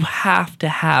you have to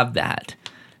have that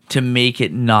to make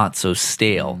it not so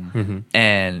stale. Mm-hmm.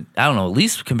 And I don't know, at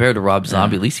least compared to Rob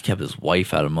Zombie, at least he kept his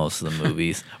wife out of most of the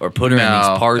movies or put her in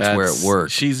these parts where it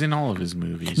worked. She's in all of his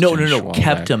movies. No, Jen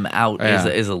kept Schwalbeck. him out Yeah.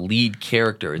 as a lead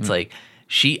character. It's like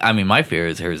my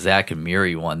favorite is her Zach and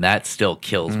Miri one. That still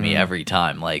kills me every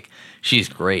time. Like she's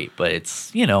great, but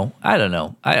it's I don't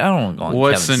know. I don't go on.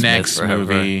 What's Kevin the Smith next forever.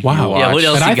 movie? Wow. you Yeah, what watched?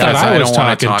 else And you I got? thought I was don't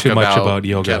wanna talking talk too much about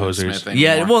Yoga Kevin Hosers. Smith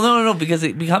Yeah, anymore. well, no, because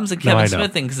it becomes a I Kevin know.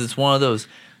 Smith thing because it's one of those.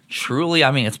 Truly,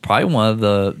 it's probably one of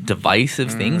the divisive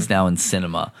things now in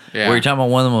cinema, Yeah. where you're talking about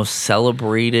one of the most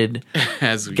celebrated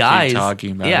As we guys. keep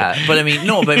talking about yeah, it. but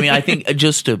I think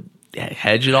just to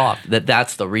hedge it off,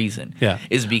 that's the reason. Yeah.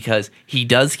 is because he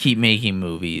does keep making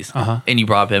movies, Uh-huh. and you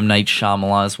brought up M. Night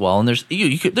Shyamalan as well, and there's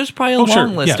there's probably a Oh, long sure,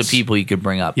 list yes. of people you could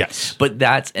bring up. Yes. but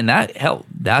that's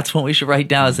what we should write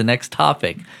down as the next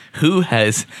topic. Who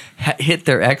has hit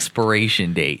their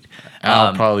expiration date?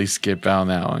 I'll probably skip on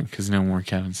that one because no more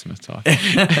Kevin Smith talk.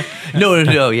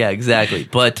 No, yeah, exactly.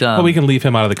 But But we can leave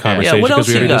him out of the conversation what because else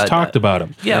we you already just got? talked about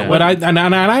him. Yeah, but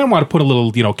I want to put a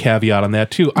little caveat on that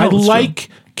too. I it's true. like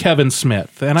Kevin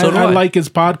Smith, and So do I I. like his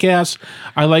podcast.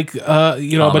 I like a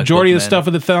majority of the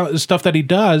stuff stuff that he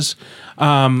does,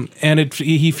 and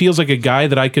he feels like a guy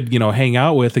that I could hang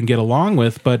out with and get along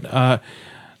with, but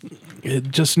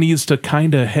it just needs to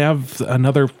kind of have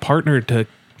another partner to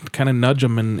kind of nudge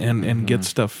him and get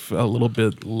stuff a little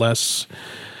bit less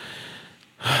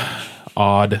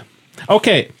odd.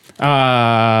 Okay.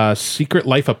 Secret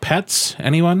Life of Pets.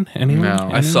 Anyone?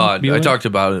 No. I saw it. I Bueller? talked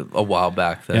about it a while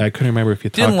back. Then. Yeah, I couldn't remember if you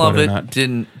talked Didn't love about it it. or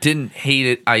not. Didn't hate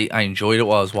it. I enjoyed it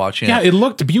while I was watching Yeah, it. it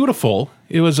looked beautiful.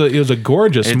 It was a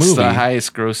gorgeous It's movie. the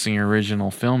highest grossing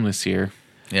original film this year.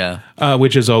 Yeah.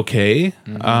 Which is okay.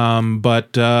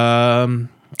 But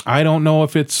I don't know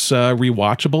if it's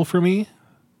rewatchable for me.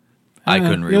 I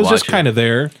couldn't rewatch It was just it. kind of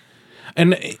there.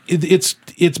 And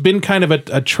it's been kind of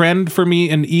a trend for me,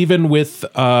 and even with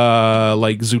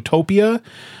like Zootopia,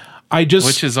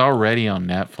 Which is already on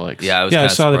Netflix. Yeah, I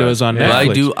saw that it was on But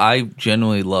Netflix. I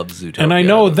genuinely love Zootopia. and I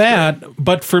know It was that, great.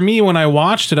 but for me, when I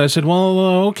watched it, I said, well,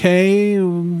 okay,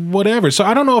 whatever. So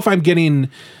I don't know if I'm getting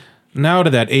now to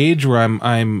that age where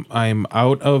I'm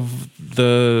out of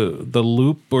the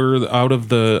loop or out of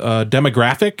the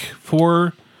demographic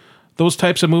for those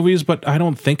types of movies, but I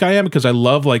don't think I am, because I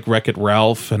love like Wreck-It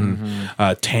Ralph and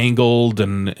Tangled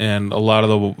and a lot of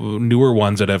the newer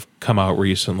ones that have come out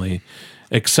recently,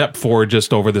 except for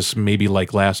just over this maybe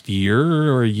like last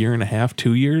year or a year and a half,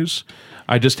 2 years.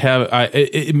 I just have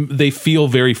they feel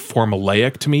very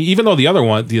formulaic to me, even though the other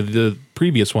one, the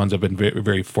previous ones have been very,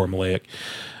 very formulaic.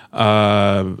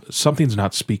 Something's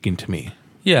not speaking to me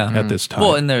Yeah. at this time.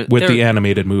 Well, and with the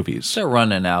animated movies. They're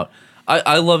running out.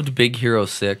 I loved Big Hero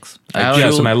 6.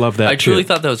 Yes, and I love that I truly too.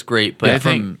 thought that was great, but I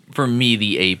think- for me,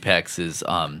 the apex is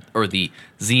or the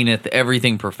zenith,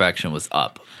 everything perfection was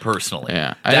Up. Personally,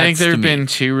 Yeah, I think That's, there to have me- been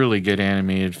two really good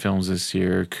animated films this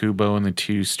year. Kubo and the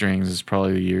Two Strings is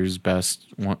probably the year's best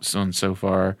one so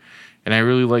far. And I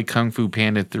really like Kung Fu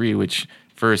Panda 3, which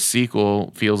for a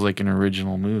sequel feels like an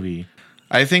original movie.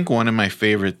 I think one of my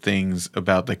favorite things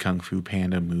about the Kung Fu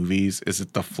Panda movies is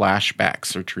that the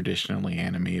flashbacks are traditionally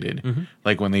animated.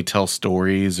 Like when they tell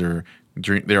stories, or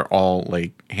they're all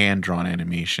like hand-drawn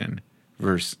animation,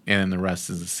 and then the rest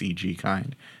is the CG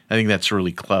kind. I think that's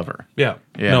really clever. Yeah.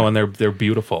 Yeah. No, and they're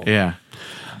beautiful. Yeah.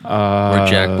 where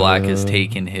Jack Black has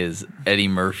taken his Eddie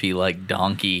Murphy like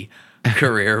donkey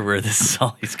career, where this is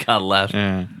all he's got left.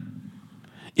 Yeah.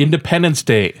 Independence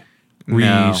Day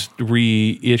No.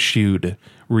 reissued.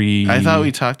 I thought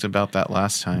we talked about that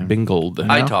last time. bingled.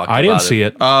 I talked I didn't about see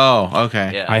it. Oh,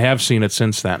 okay. Yeah. I have seen it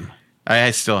since then.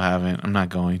 I still haven't. I'm not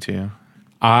going to.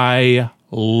 I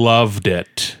loved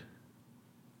it.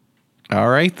 All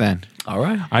right, then. All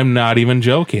right. I'm not even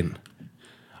joking.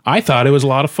 I thought it was a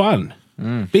lot of fun.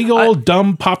 Big old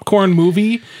dumb popcorn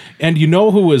movie, and you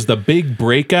know who was the big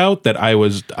breakout that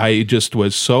I just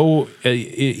was so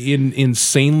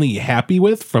insanely happy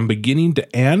with from beginning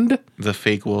to end? The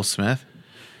fake Will Smith.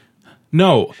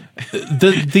 No,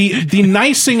 the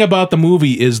nice thing about the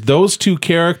movie is those two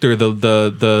characters, the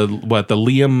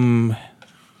Liam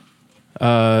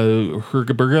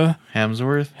Hergerberga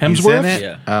Hemsworth? Hemsworth? He's in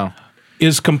it? Yeah.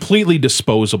 is completely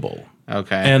disposable. Oh,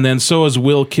 okay. And then so is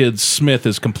Will Kidd Smith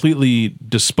is completely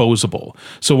disposable.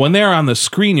 So when they're on the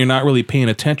screen, you're not really paying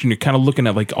attention. You're kind of looking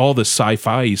at like all the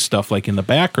sci-fi stuff like in the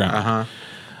background. Uh-huh.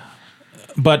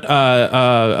 But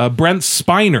Brent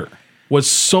Spiner was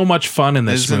so much fun in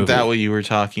this Isn't movie. that what you were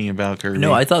talking about, Kirby?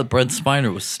 No, I thought Brent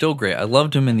Spiner was still great. I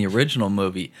loved him in the original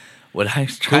movie. What I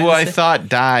was trying Who to I say- thought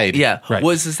died. yeah, Right.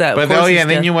 was is that? of But course his then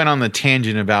death- you went on the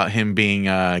tangent about him being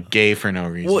gay for no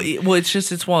reason. Well, it's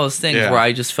just one of those things Yeah. where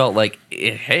I just felt like,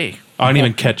 hey, I didn't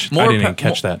even catch. more I didn't pa- even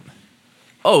catch that.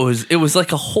 oh, it was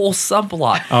like a whole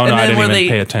subplot. Oh, no, And I then didn't where even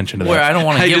pay attention to Where that. I don't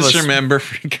want to I give just us. remember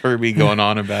Kirby going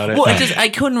on about it. Well, I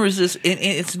couldn't resist.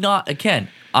 It's not again.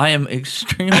 I am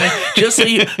extremely just so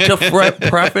you to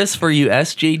preface for you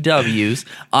SJWs.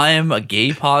 I am a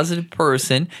gay positive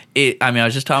person. I mean, I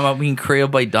was just talking about being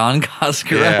created by Don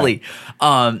Coscarelli.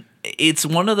 It's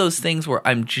one of those things where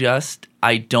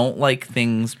I don't like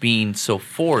things being so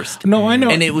forced. No, I know.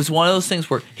 And it was one of those things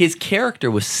where his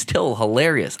character was still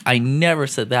hilarious. I never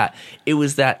said that. It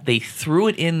was that they threw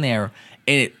it in there,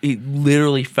 and it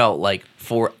literally felt like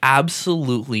for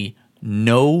absolutely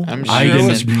no I'm I sure it didn't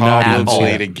was not even see probably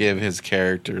it. to give his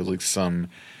character like some.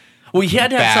 Well, he had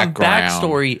to have some background.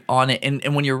 backstory on it,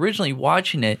 and when you're originally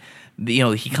watching it,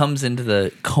 he comes into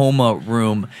the coma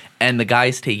room, and the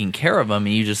guy's taking care of him,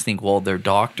 and you just think, well, they're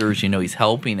doctors, he's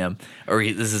helping him, or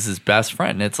this is his best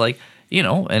friend. And it's like,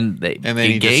 and they And then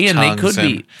he gay, just and they tongues could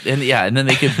him. be, and then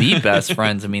they could be best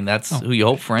friends. I mean, that's Oh. who you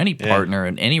hope for any partner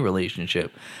in any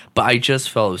relationship. But I just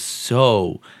felt it was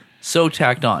so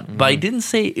tacked on. But I didn't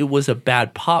say it was a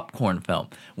bad popcorn film.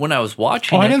 When I was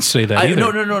watching Oh, I it, didn't say that either.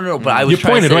 No. But I was You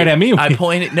trying pointed to say, right at me. I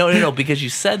pointed. No. Because you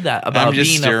said that about I'm just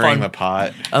being stirring the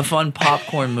pot. a fun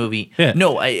popcorn movie. Yeah.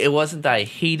 No, it wasn't that I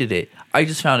hated it. I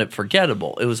just found it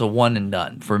forgettable. It was a one and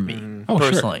done for me Oh, sure.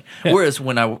 personally. Yeah. Whereas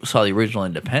when I saw the original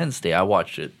Independence Day, I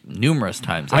watched it numerous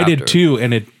times. I did after. too,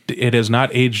 and it has not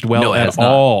aged well No, it at has not.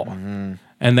 all.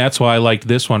 And that's why I liked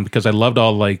this one, because I loved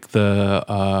all like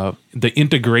the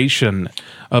integration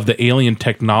of the alien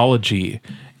technology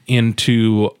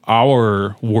into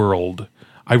our world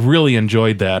I really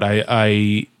enjoyed that.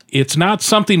 It's not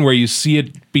something where you see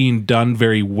it being done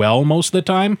very well most of the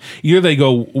time. Either they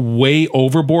go way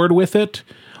overboard with it,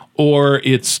 or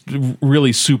it's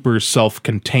really super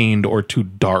self-contained or too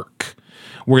dark.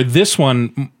 Where this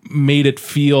one made it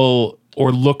feel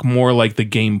or look more like the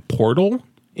game Portal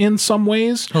in some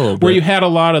ways, where you had a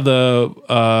lot of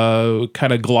the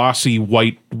kind of glossy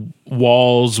white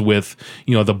walls with,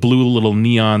 the blue little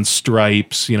neon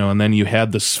stripes, and then you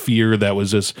had the sphere that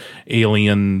was this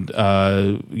alien,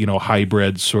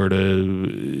 hybrid sort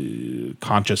of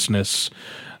consciousness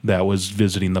that was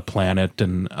visiting the planet.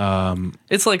 And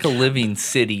it's like a living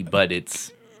city, but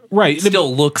it's right. It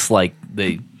still looks like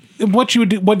what you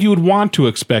would want to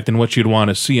expect and what you'd want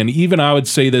to see. And even I would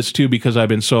say this too, because I've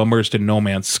been so immersed in No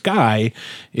Man's Sky,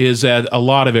 is that a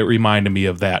lot of it reminded me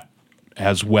of that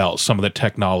as well. Some of the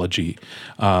technology,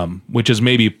 which is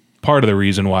maybe part of the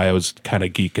reason why I was kind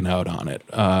of geeking out on it.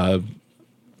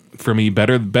 For me,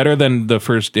 better than the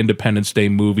first Independence Day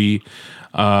movie.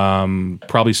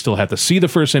 Probably still have to see the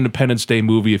first Independence Day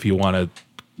movie if you want to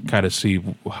kind of see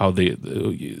how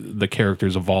the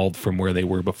characters evolved from where they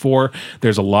were before.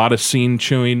 There's a lot of scene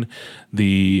chewing.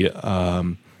 The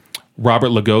Robert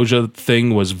Lagosha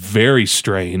thing was very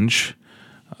strange,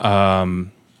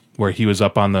 where he was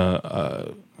up on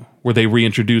the where they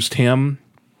reintroduced him,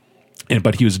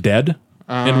 but he was dead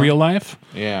in real life.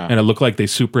 Yeah, and it looked like they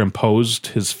superimposed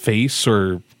his face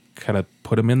or kind of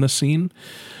put him in the scene.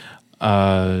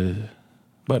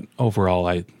 But overall,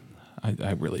 I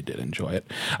really did enjoy it.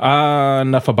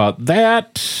 Enough about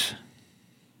that.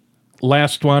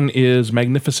 Last one is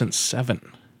Magnificent Seven.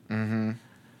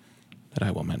 That I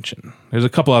will mention. There's a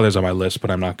couple others on my list, but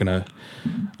I'm not going to...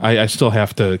 I still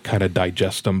have to kind of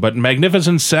digest them. But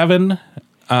Magnificent Seven,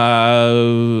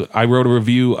 I wrote a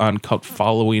review on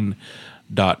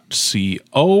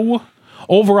cultfollowing.co.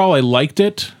 Overall, I liked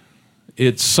it.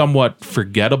 It's somewhat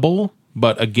forgettable,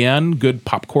 but again, good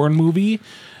popcorn movie.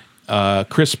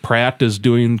 Chris Pratt is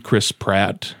doing Chris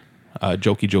Pratt,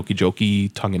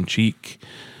 jokey, tongue in cheek.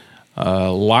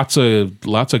 Lots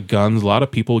of guns, a lot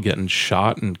of people getting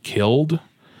shot and killed.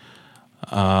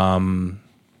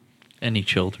 Any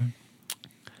children?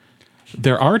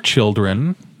 There are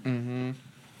children.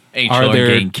 Any children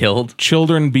getting killed?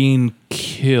 Children being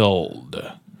killed.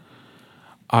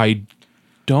 I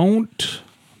don't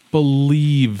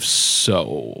believe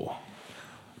so.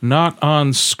 Not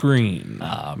on screen.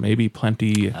 Maybe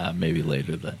plenty. Maybe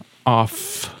later then.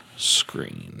 Off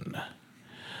screen.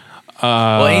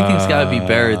 Well, anything's got to be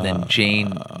better than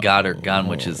Jane Got Her Gun,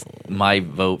 which is my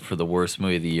vote for the worst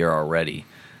movie of the year already.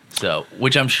 So,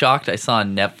 which I'm shocked I saw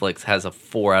on Netflix has a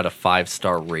 4 out of 5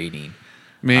 star rating.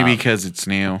 Maybe because it's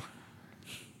new.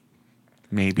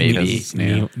 Maybe because it's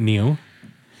new. New.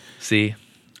 See,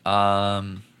 but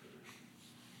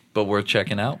worth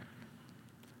checking out.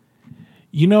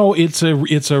 It's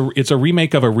a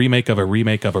remake of a remake of a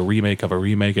remake of a remake of a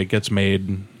remake. It gets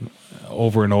made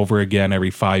over and over again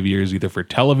every 5 years, either for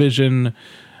television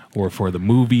or for the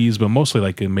movies, but mostly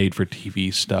like made for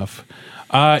TV stuff.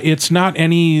 It's not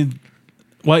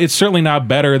it's certainly not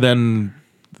better than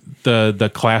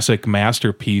the classic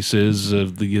masterpieces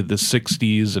of the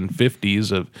 60s and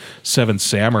 50s of Seven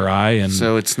Samurai and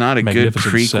so it's not a good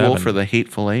prequel Seven. For the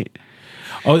Hateful Eight.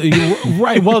 Oh,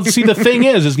 right. Well, see, the thing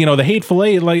is the Hateful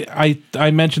Eight, like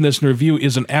I mentioned this in review,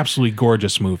 is an absolutely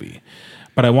gorgeous movie,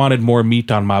 but I wanted more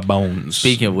meat on my bones.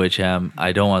 Speaking of which,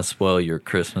 I don't want to spoil your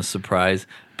Christmas surprise,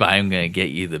 but I'm going to get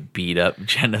you the beat up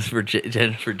Jennifer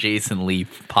Jason Leigh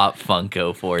pop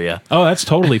Funko for you. Oh, that's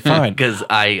totally fine. Because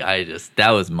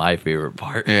that was my favorite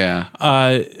part. Yeah.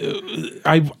 The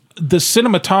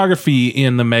cinematography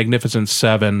in the Magnificent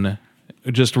Seven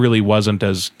just really wasn't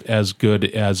as good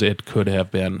as it could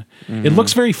have been. Mm-hmm. It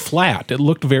looks very flat. It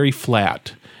looked very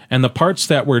flat. And the parts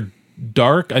that were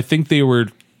dark, I think they were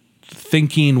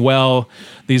thinking, well,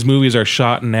 these movies are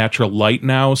shot in natural light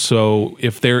now, so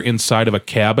if they're inside of a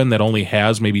cabin that only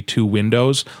has maybe 2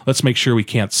 windows, let's make sure we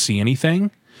can't see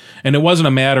anything. And it wasn't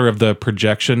a matter of the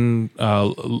projection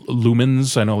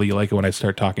lumens. I know you like it when I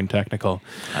start talking technical.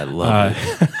 I love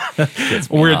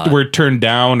it. We're turned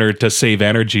down or to save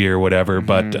energy or whatever. Mm-hmm.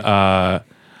 But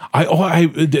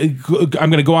I'm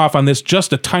going to go off on this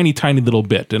just a tiny little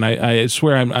bit, and I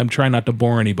swear I'm trying not to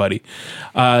bore anybody.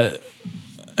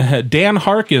 Dan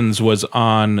Harkins was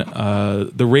on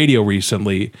the radio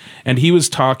recently, and he was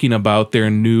talking about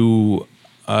their new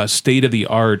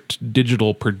state-of-the-art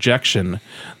digital projection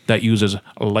that uses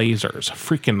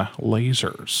freaking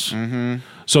lasers. Mm-hmm.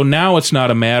 So now it's not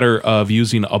a matter of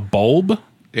using a bulb.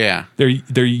 Yeah,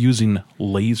 they're using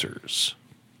lasers,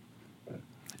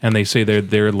 and they say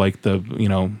they're like the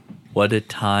What a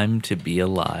time to be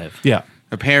alive. Yeah.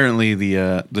 Apparently,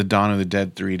 the Dawn of the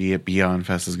Dead 3D at Beyond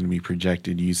Fest is going to be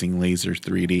projected using laser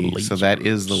 3D. So that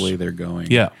is the way they're going.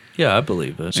 Yeah. Yeah, I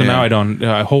believe it. So now I don't.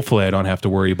 Hopefully, I don't have to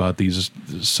worry about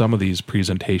some of these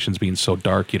presentations being so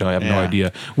dark. I have no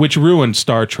idea, which ruined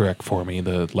Star Trek for me.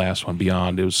 The last one,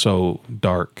 Beyond, it was so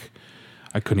dark,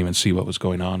 I couldn't even see what was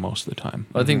going on most of the time.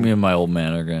 I think me and my old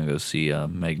man are going to go see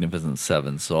Magnificent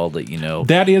Seven, so I'll let you know.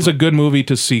 That is a good movie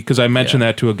to see because I mentioned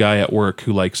that to a guy at work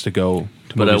who likes to go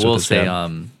to But I movies will with his say,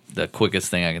 dad. the quickest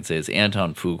thing I can say is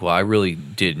Anton Fuqua. I really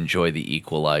did enjoy the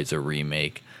Equalizer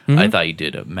remake. I thought he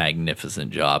did a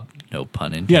magnificent job. No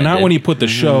pun intended. Yeah, not when you put the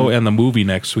show and the movie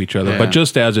next to each other, Yeah. but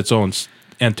just as its own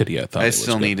entity. I thought I it was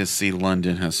still good. need to see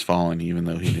London Has Fallen, even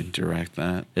though he didn't direct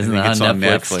that. Isn't I think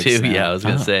that it's on Netflix, too? now. Yeah, I was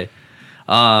going to say.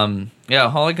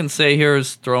 Yeah, all I can say here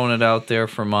is throwing it out there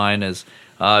for mine is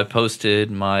I posted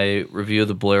my review of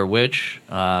the Blair Witch.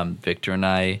 Victor and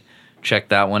I checked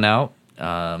that one out.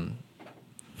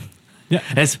 Yeah.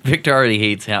 As Victor already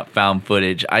hates found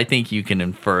footage, I think you can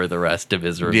infer the rest of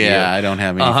his review. Yeah, I don't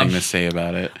have anything to say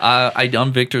about it.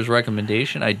 On Victor's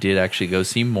recommendation, I did actually go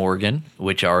see Morgan,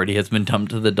 which already has been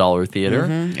dumped to the Dollar Theater.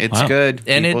 It's Wow. good.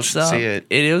 And People it's should see it.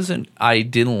 It isn't. I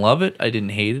didn't love it. I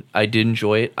didn't hate it. I did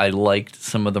enjoy it. I liked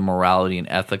some of the morality and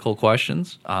ethical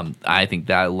questions. I think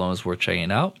that alone is worth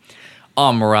checking out.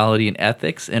 On morality and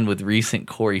ethics, and with recent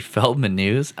Corey Feldman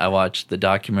news, I watched the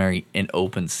documentary An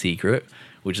Open Secret,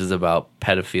 which is about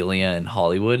pedophilia in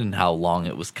Hollywood and how long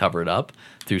it was covered up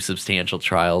through substantial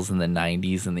trials in the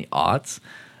 90s and the aughts,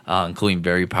 including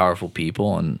very powerful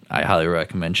people, and I highly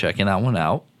recommend checking that one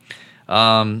out.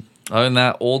 Other than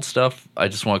that, old stuff, I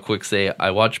just want to quick say I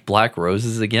watched Black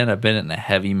Roses again. I've been in a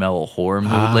heavy metal horror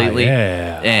mood lately,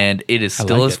 and it is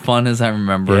still as fun as I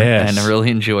remember, and I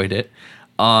really enjoyed it.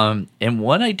 And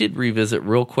one I did revisit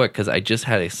real quick because I just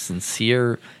had a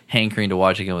sincere hankering to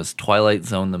watch again was Twilight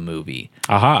Zone the movie,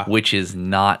 which is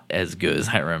not as good as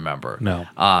I remember. No.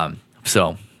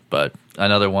 But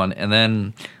another one, and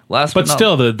then last, but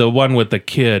still, the one with the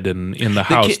kid in the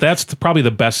house, that's probably the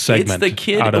best segment. It's the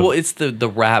kid. It's the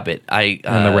rabbit. The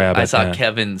rabbit. I saw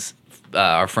Kevin's,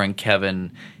 our friend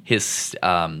Kevin. His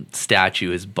statue,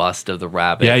 his bust of the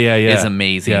rabbit, is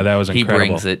amazing. Yeah, that was incredible. He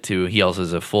brings it to. He also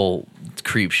has a full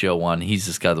Creep Show one. He's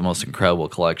just got the most incredible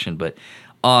collection. But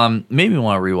made me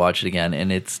want to rewatch it again,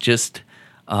 and it's just,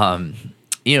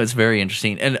 it's very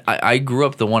interesting. And I grew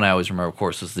up. The one I always remember, of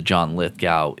course, was the John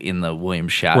Lithgow in the William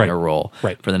Shatner role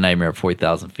for the Nightmare at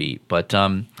 40,000 Feet. But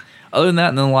other than that,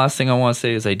 and then the last thing I want to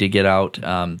say is I did get out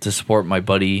to support our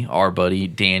buddy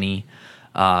Danny.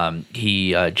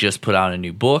 He just put out a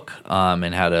new book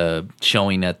and had a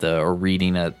showing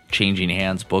reading at Changing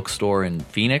Hands bookstore in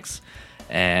Phoenix,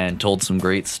 and told some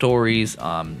great stories.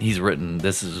 He's written,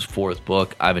 this is his 4th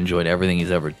book. I've enjoyed everything he's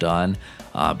ever done.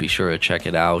 Be sure to check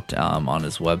it out on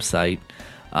his website.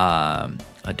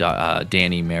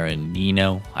 Danny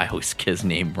Marinino. I always get his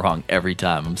name wrong every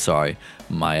time. I'm sorry,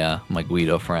 my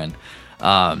Guido friend.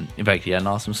 In fact, he had an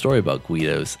awesome story about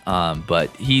Guidos.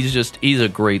 But he's a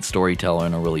great storyteller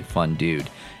and a really fun dude.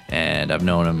 And I've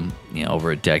known him,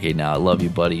 over a decade now. I love you,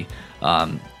 buddy.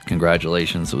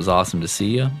 Congratulations. It was awesome to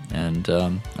see you. And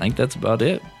I think that's about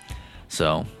it.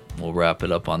 So we'll wrap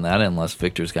it up on that unless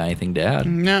Victor's got anything to add.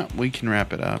 No, we can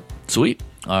wrap it up. Sweet.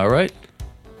 All right.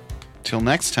 Till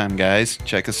next time, guys.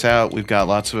 Check us out. We've got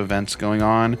lots of events going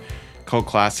on. Cult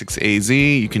Classics AZ.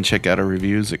 You can check out our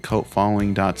reviews at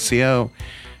cultfollowing.co.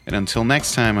 And until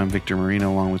next time, I'm Victor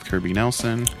Marino along with Kirby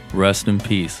Nelson. Rest in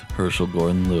peace, Herschel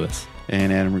Gordon Lewis.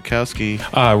 And Adam Rukowski.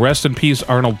 Rest in peace,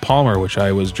 Arnold Palmer, which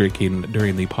I was drinking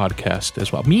during the podcast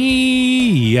as well.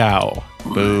 Meow.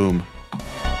 Boom.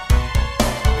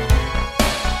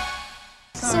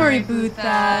 Sorry about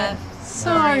that.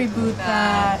 Sorry about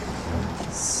that.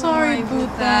 Sorry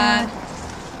about that.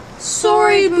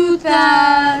 Sorry about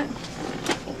that.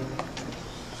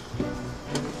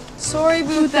 Sorry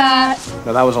about that.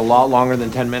 Now that was a lot longer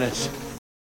than 10 minutes.